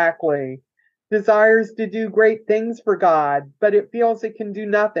 Exactly. Desires to do great things for God, but it feels it can do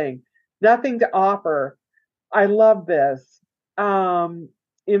nothing, nothing to offer. I love this.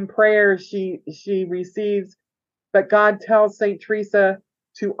 In prayer, she receives, but God tells Saint Teresa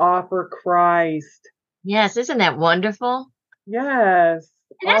to offer Christ. Yes, isn't that wonderful? Yes,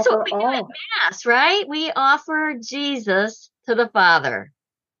 And that's what offer we do at all. Mass, right? We offer Jesus to the Father.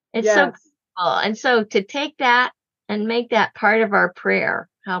 It's so Yes, beautiful. And so to take that and make that part of our prayer,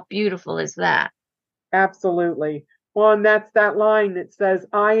 how beautiful is that? absolutely. Well, and that's that line that says,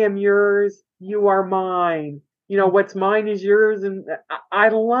 I am yours, you are mine. You know, what's mine is yours. And I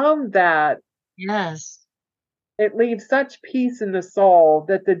love that. Yes. It leaves such peace in the soul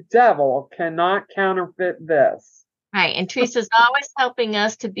that the devil cannot counterfeit this. Right. And Teresa's always helping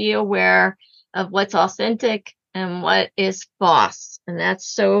us to be aware of what's authentic and what is false. And that's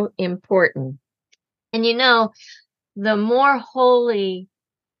so important. And the more holy,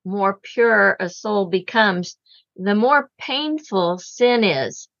 more pure a soul becomes, the more painful sin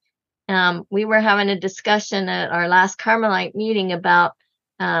is. We were having a discussion at our last Carmelite meeting about,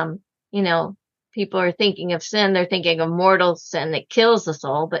 you know, people are thinking of sin. They're thinking of mortal sin that kills the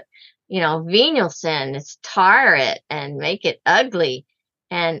soul, but, venial sin is tar it and make it ugly.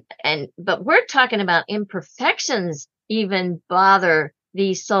 But we're talking about imperfections even bother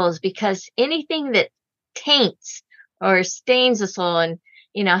these souls, because anything that taints or stains the soul, and,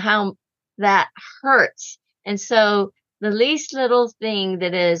 how that hurts. And so the least little thing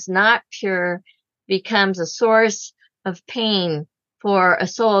that is not pure becomes a source of pain for a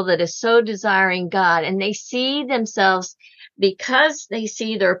soul that is so desiring God. And they see themselves, because they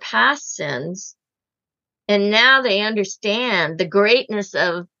see their past sins, and now they understand the greatness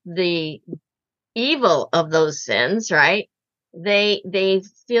of the evil of those sins, right? They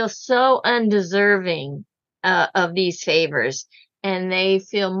feel so undeserving of these favors, and they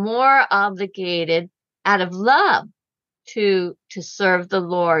feel more obligated out of love to serve the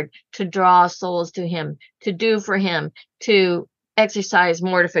Lord, to draw souls to him, to do for him, to exercise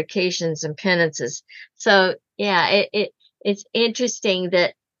mortifications and penances. So yeah, it's interesting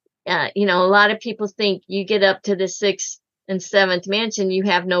that a lot of people think you get up to the sixth and seventh mansion, you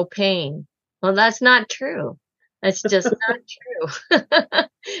have no pain. Well, that's not true. That's just not true.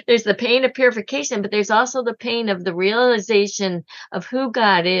 There's the pain of purification, but there's also the pain of the realization of who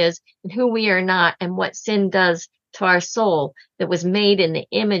God is and who we are not, and what sin does to our soul that was made in the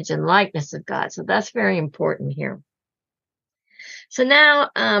image and likeness of God. So that's very important here. So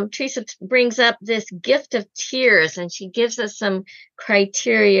now Teresa brings up this gift of tears, and she gives us some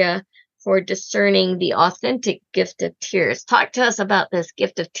criteria for discerning the authentic gift of tears. Talk to us about this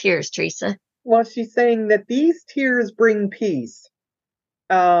gift of tears, Teresa. Well, she's saying that these tears bring peace.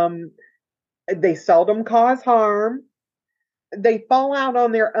 They seldom cause harm. They fall out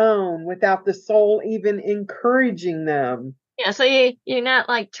on their own without the soul even encouraging them. Yeah, so you're not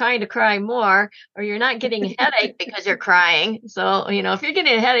like trying to cry more, or you're not getting a headache because you're crying. So, if you're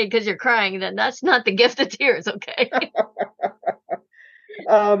getting a headache because you're crying, then that's not the gift of tears, okay?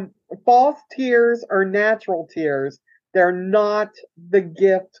 False tears are natural tears. They're not the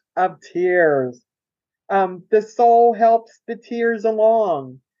gift of tears. The soul helps the tears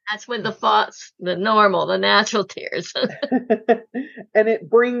along. That's when the normal, the natural tears. And it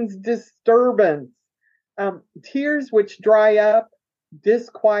brings disturbance. Tears which dry up,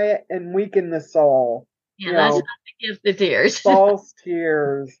 disquiet, and weaken the soul. Yeah, that's not the gift of tears. False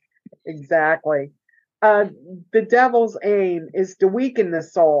tears. Exactly. The devil's aim is to weaken the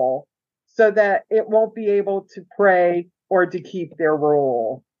soul so that it won't be able to pray or to keep their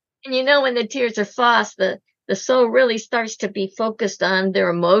rule. And when the tears are false, the soul really starts to be focused on their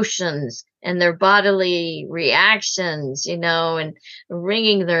emotions and their bodily reactions, and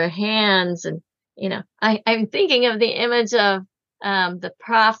wringing their hands. And, I'm thinking of the image of the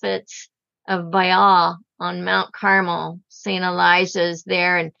prophets of Baal on Mount Carmel. St. Elijah's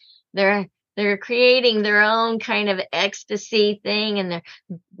there, and they're creating their own kind of ecstasy thing, and they're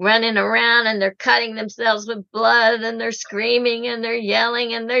running around, and they're cutting themselves with blood, and they're screaming, and they're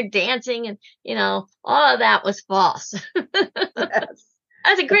yelling, and they're dancing, and all of that was false. Yes.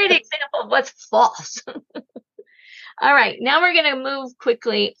 That's a great example of what's false. All right, now we're going to move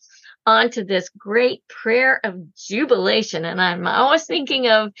quickly onto this great prayer of jubilation. And I'm always thinking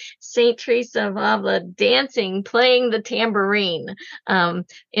of Saint Teresa of Avila dancing, playing the tambourine.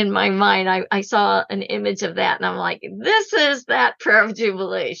 In my mind, I saw an image of that, and I'm like, this is that prayer of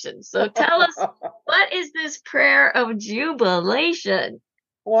jubilation. So tell us, what is this prayer of jubilation?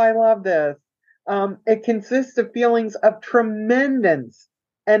 Well, I love this. It consists of feelings of tremendous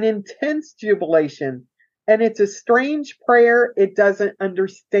and intense jubilation. And it's a strange prayer it doesn't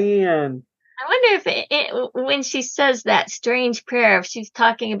understand. I wonder if when she says that strange prayer, if she's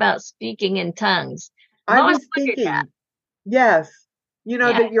talking about speaking in tongues. I've I always was wondered that. thinking, yes,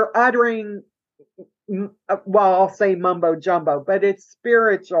 Yeah, that you're uttering, well, I'll say mumbo jumbo, but it's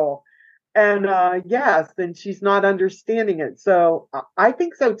spiritual. And yes, and she's not understanding it. So I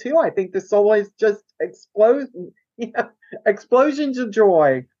think so too. I think the soul is just explosions of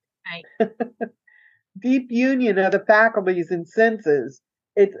joy, right. deep union of the faculties and senses.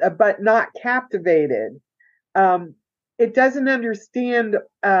 It's but not captivated. Um, it doesn't understand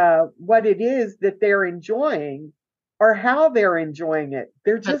what it is that they're enjoying or how they're enjoying it.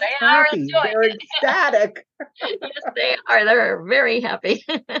 They're But just they are happy. enjoying They're it. ecstatic. Yes, they are. They're very happy.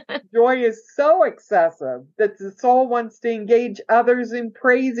 Joy is so excessive that the soul wants to engage others in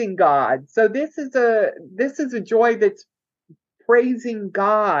praising God. So this is a joy that's praising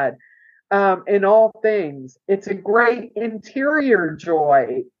God in all things. It's a great interior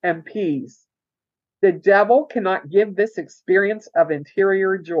joy and peace. The devil cannot give this experience of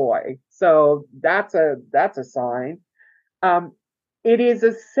interior joy. So that's a sign. It is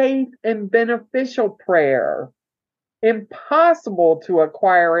a safe and beneficial prayer. Impossible to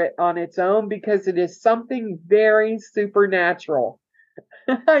acquire it on its own because it is something very supernatural.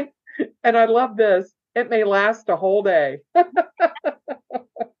 And I love this. It may last a whole day.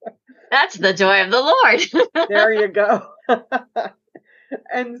 That's the joy of the Lord. There you go.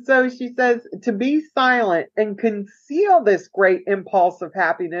 And so she says to be silent and conceal this great impulse of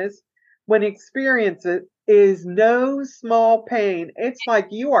happiness when experience it is no small pain. It's like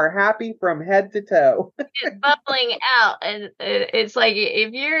you are happy from head to toe. It's bubbling out, and it's like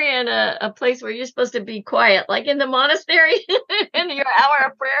if you're in a place where you're supposed to be quiet, like in the monastery in your hour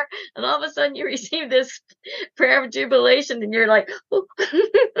of prayer, and all of a sudden you receive this prayer of jubilation, and you're like,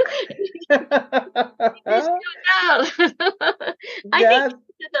 out. I think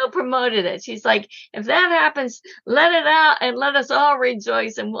Yes, though promoted it. She's like, if that happens, let it out and let us all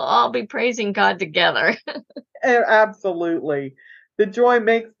rejoice, and we'll all be praising God together. absolutely. The joy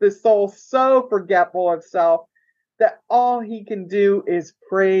makes the soul so forgetful of self that all he can do is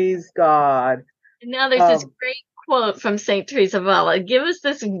praise God. And now there's this Um, great quote from Saint Teresa of Avila. Give us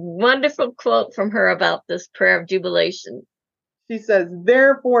this wonderful quote from her about this prayer of jubilation. She says,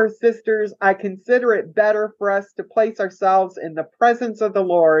 therefore, sisters, I consider it better for us to place ourselves in the presence of the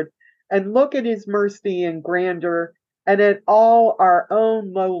Lord and look at his mercy and grandeur and at all our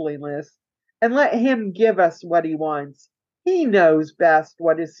own lowliness and let him give us what he wants. He knows best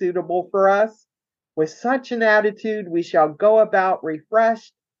what is suitable for us. With such an attitude, we shall go about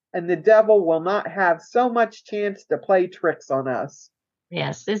refreshed, and the devil will not have so much chance to play tricks on us.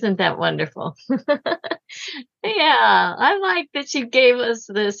 Yes, isn't that wonderful? Yeah, I like that she gave us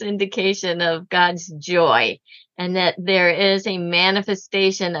this indication of God's joy and that there is a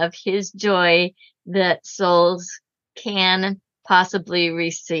manifestation of his joy that souls can possibly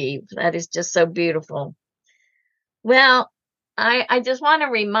receive. That is just so beautiful. Well, I just want a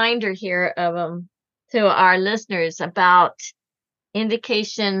reminder here of to our listeners about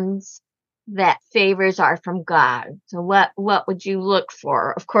indications that favors are from God. So what would you look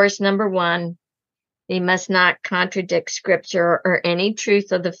for? Of course, number one, they must not contradict scripture or any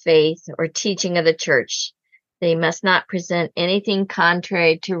truth of the faith or teaching of the church. They must not present anything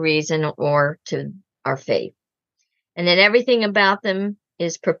contrary to reason or to our faith. And then everything about them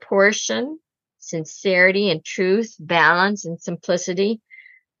is proportion, sincerity and truth, balance and simplicity.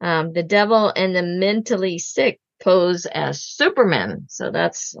 The devil and the mentally sick pose as supermen. So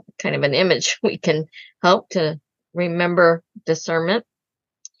that's kind of an image we can help to remember discernment.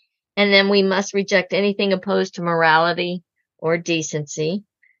 And then we must reject anything opposed to morality or decency.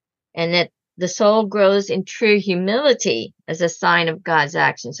 And that the soul grows in true humility as a sign of God's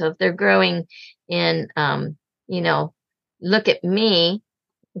action. So if they're growing in, look at me,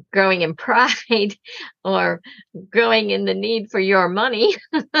 growing in pride or growing in the need for your money.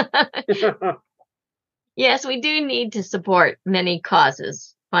 Yes, we do need to support many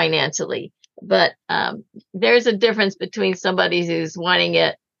causes financially, but there's a difference between somebody who's wanting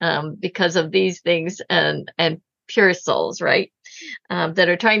it because of these things and pure souls, right? That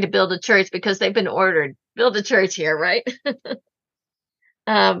are trying to build a church because they've been ordered, build a church here, right?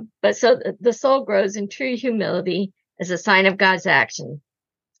 But so the soul grows in true humility as a sign of God's action.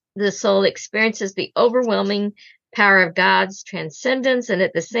 The soul experiences the overwhelming power of God's transcendence and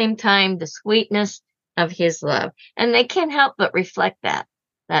at the same time the sweetness of his love. And they can't help but reflect that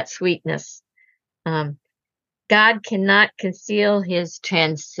sweetness. God cannot conceal his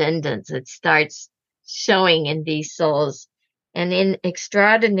transcendence. It starts showing in these souls. And in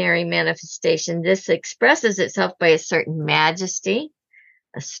extraordinary manifestation, this expresses itself by a certain majesty,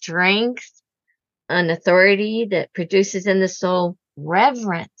 a strength, an authority that produces in the soul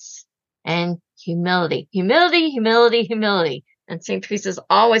reverence and humility. Humility, humility, humility. And St. Teresa's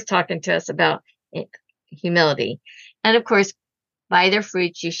always talking to us about humility. And of course, by their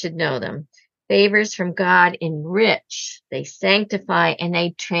fruits you should know them. Favors from God enrich, they sanctify, and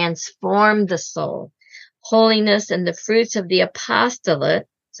they transform the soul. Holiness and the fruits of the apostolate,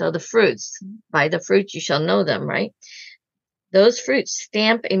 so the fruits, by the fruits you shall know them, right? Those fruits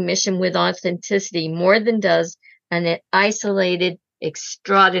stamp a mission with authenticity more than does an isolated,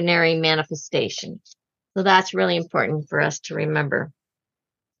 extraordinary manifestation. So that's really important for us to remember.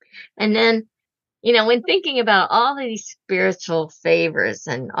 And then, when thinking about all of these spiritual favors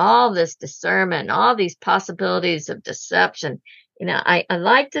and all this discernment, all these possibilities of deception, I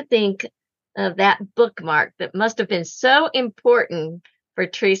like to think of that bookmark that must have been so important for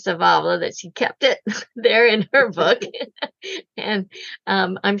Teresa of Avila that she kept it there in her book. And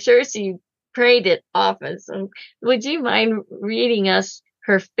I'm sure she prayed it often. So would you mind reading us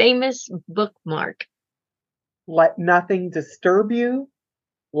her famous bookmark? Let nothing disturb you.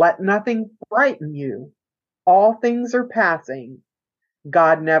 Let nothing frighten you. All things are passing.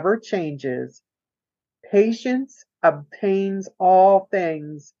 God never changes. Patience obtains all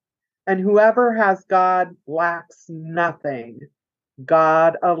things, and whoever has God lacks nothing.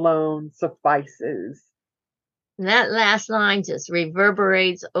 God alone suffices. And that last line just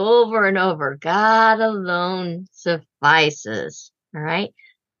reverberates over and over. God alone suffices. All right.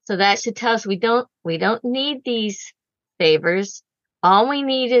 So that should tell us we don't need these favors. All we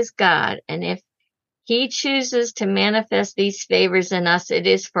need is God. And if he chooses to manifest these favors in us, it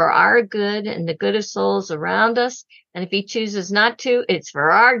is for our good and the good of souls around us. And if he chooses not to, it's for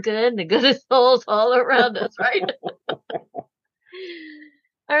our good and the good of souls all around us, right?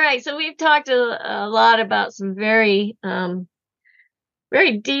 All right, so we've talked a lot about some very,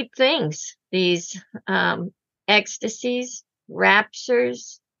 very deep things. These ecstasies,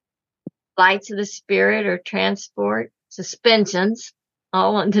 raptures, flights of the spirit or transport, suspensions,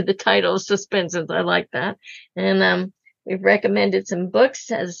 all under the title of suspensions. I like that. And we've recommended some books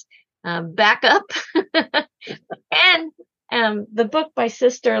as backup. And the book by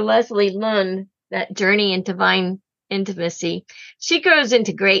Sister Leslie Lund, that Journey into Divine Intimacy, she goes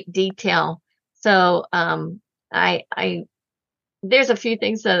into great detail. So there's a few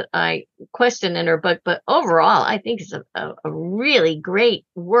things that I question in her book, but overall, I think it's a really great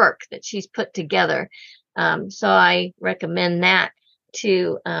work that she's put together. So I recommend that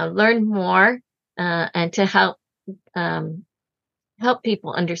to learn more and to help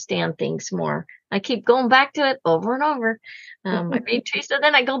people understand things more. I keep going back to it over and over. I read Teresa,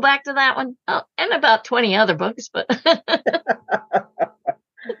 then I go back to that one. Oh, and about 20 other books, but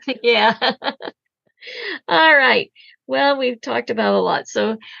yeah. All right. Well, we've talked about a lot.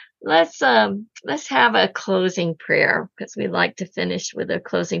 So let's have a closing prayer, because we like to finish with a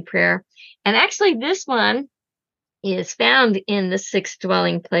closing prayer. And actually this one is found in the sixth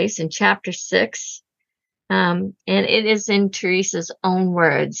dwelling place in chapter 6. And it is in Teresa's own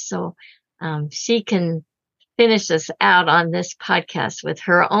words. So she can finish us out on this podcast with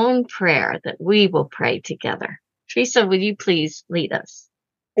her own prayer that we will pray together. Teresa, will you please lead us?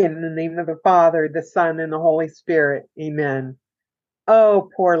 In the name of the Father, the Son, and the Holy Spirit. Amen. Oh,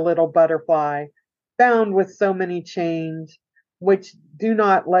 poor little butterfly, bound with so many chains, which do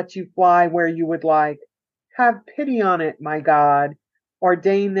not let you fly where you would like. Have pity on it, my God.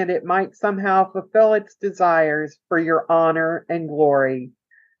 Ordain that it might somehow fulfill its desires for your honor and glory.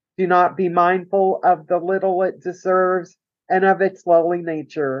 Do not be mindful of the little it deserves and of its lowly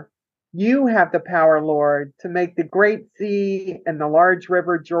nature. You have the power, Lord, to make the great sea and the large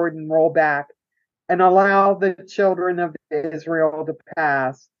river Jordan roll back and allow the children of Israel to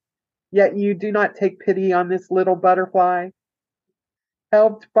pass. Yet you do not take pity on this little butterfly.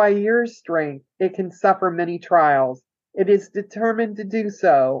 Helped by your strength, it can suffer many trials. It is determined to do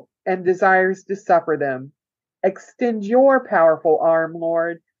so and desires to suffer them. Extend your powerful arm,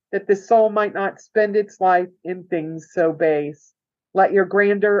 Lord, that the soul might not spend its life in things so base. Let your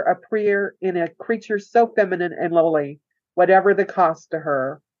grandeur appear in a creature so feminine and lowly, whatever the cost to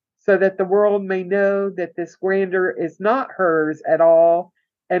her, so that the world may know that this grandeur is not hers at all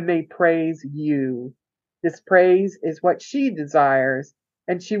and may praise you. This praise is what she desires,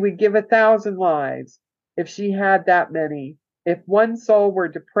 and she would give 1,000 lives if she had that many. If one soul were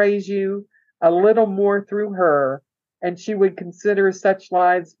to praise you a little more through her, and she would consider such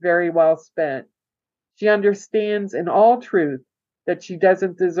lives very well spent. She understands in all truth that she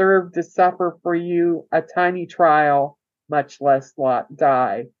doesn't deserve to suffer for you a tiny trial, much less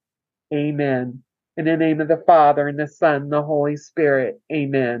die. Amen. In the name of the Father, and the Son, and the Holy Spirit.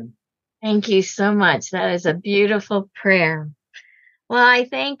 Amen. Thank you so much. That is a beautiful prayer. Well, I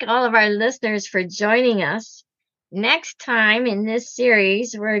thank all of our listeners for joining us. Next time in this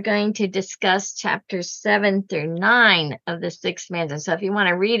series, we're going to discuss chapters 7 through 9 of the Sixth Mansion. So if you want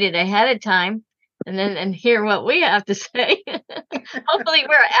to read it ahead of time and hear what we have to say, hopefully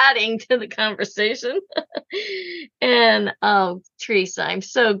we're adding to the conversation. And Teresa, I'm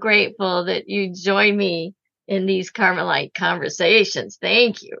so grateful that you join me in these Carmelite conversations.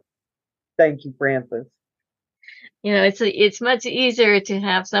 Thank you. Thank you, Francis. You know, it's much easier to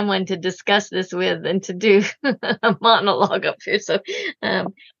have someone to discuss this with than to do a monologue up here. So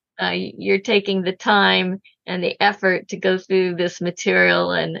you're taking the time and the effort to go through this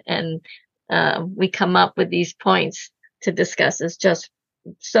material, and we come up with these points to discuss. It's just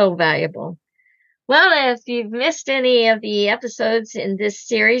so valuable. Well, if you've missed any of the episodes in this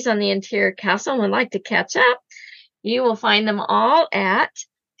series on the interior castle and would like to catch up, you will find them all at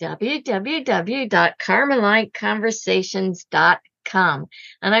www.carmeliteconversations.com.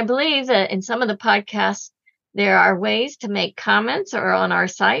 And I believe that in some of the podcasts, there are ways to make comments or on our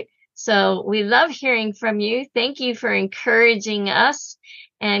site. So we love hearing from you. Thank you for encouraging us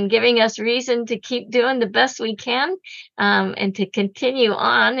and giving us reason to keep doing the best we can and to continue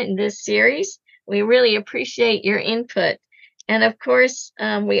on in this series. We really appreciate your input. And of course,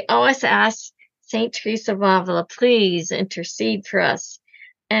 we always ask Saint Teresa of Avila, please intercede for us.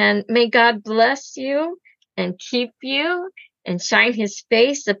 And may God bless you and keep you and shine his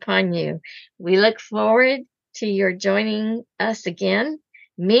face upon you. We look forward to your joining us again.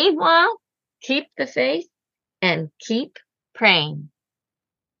 Meanwhile, keep the faith and keep praying.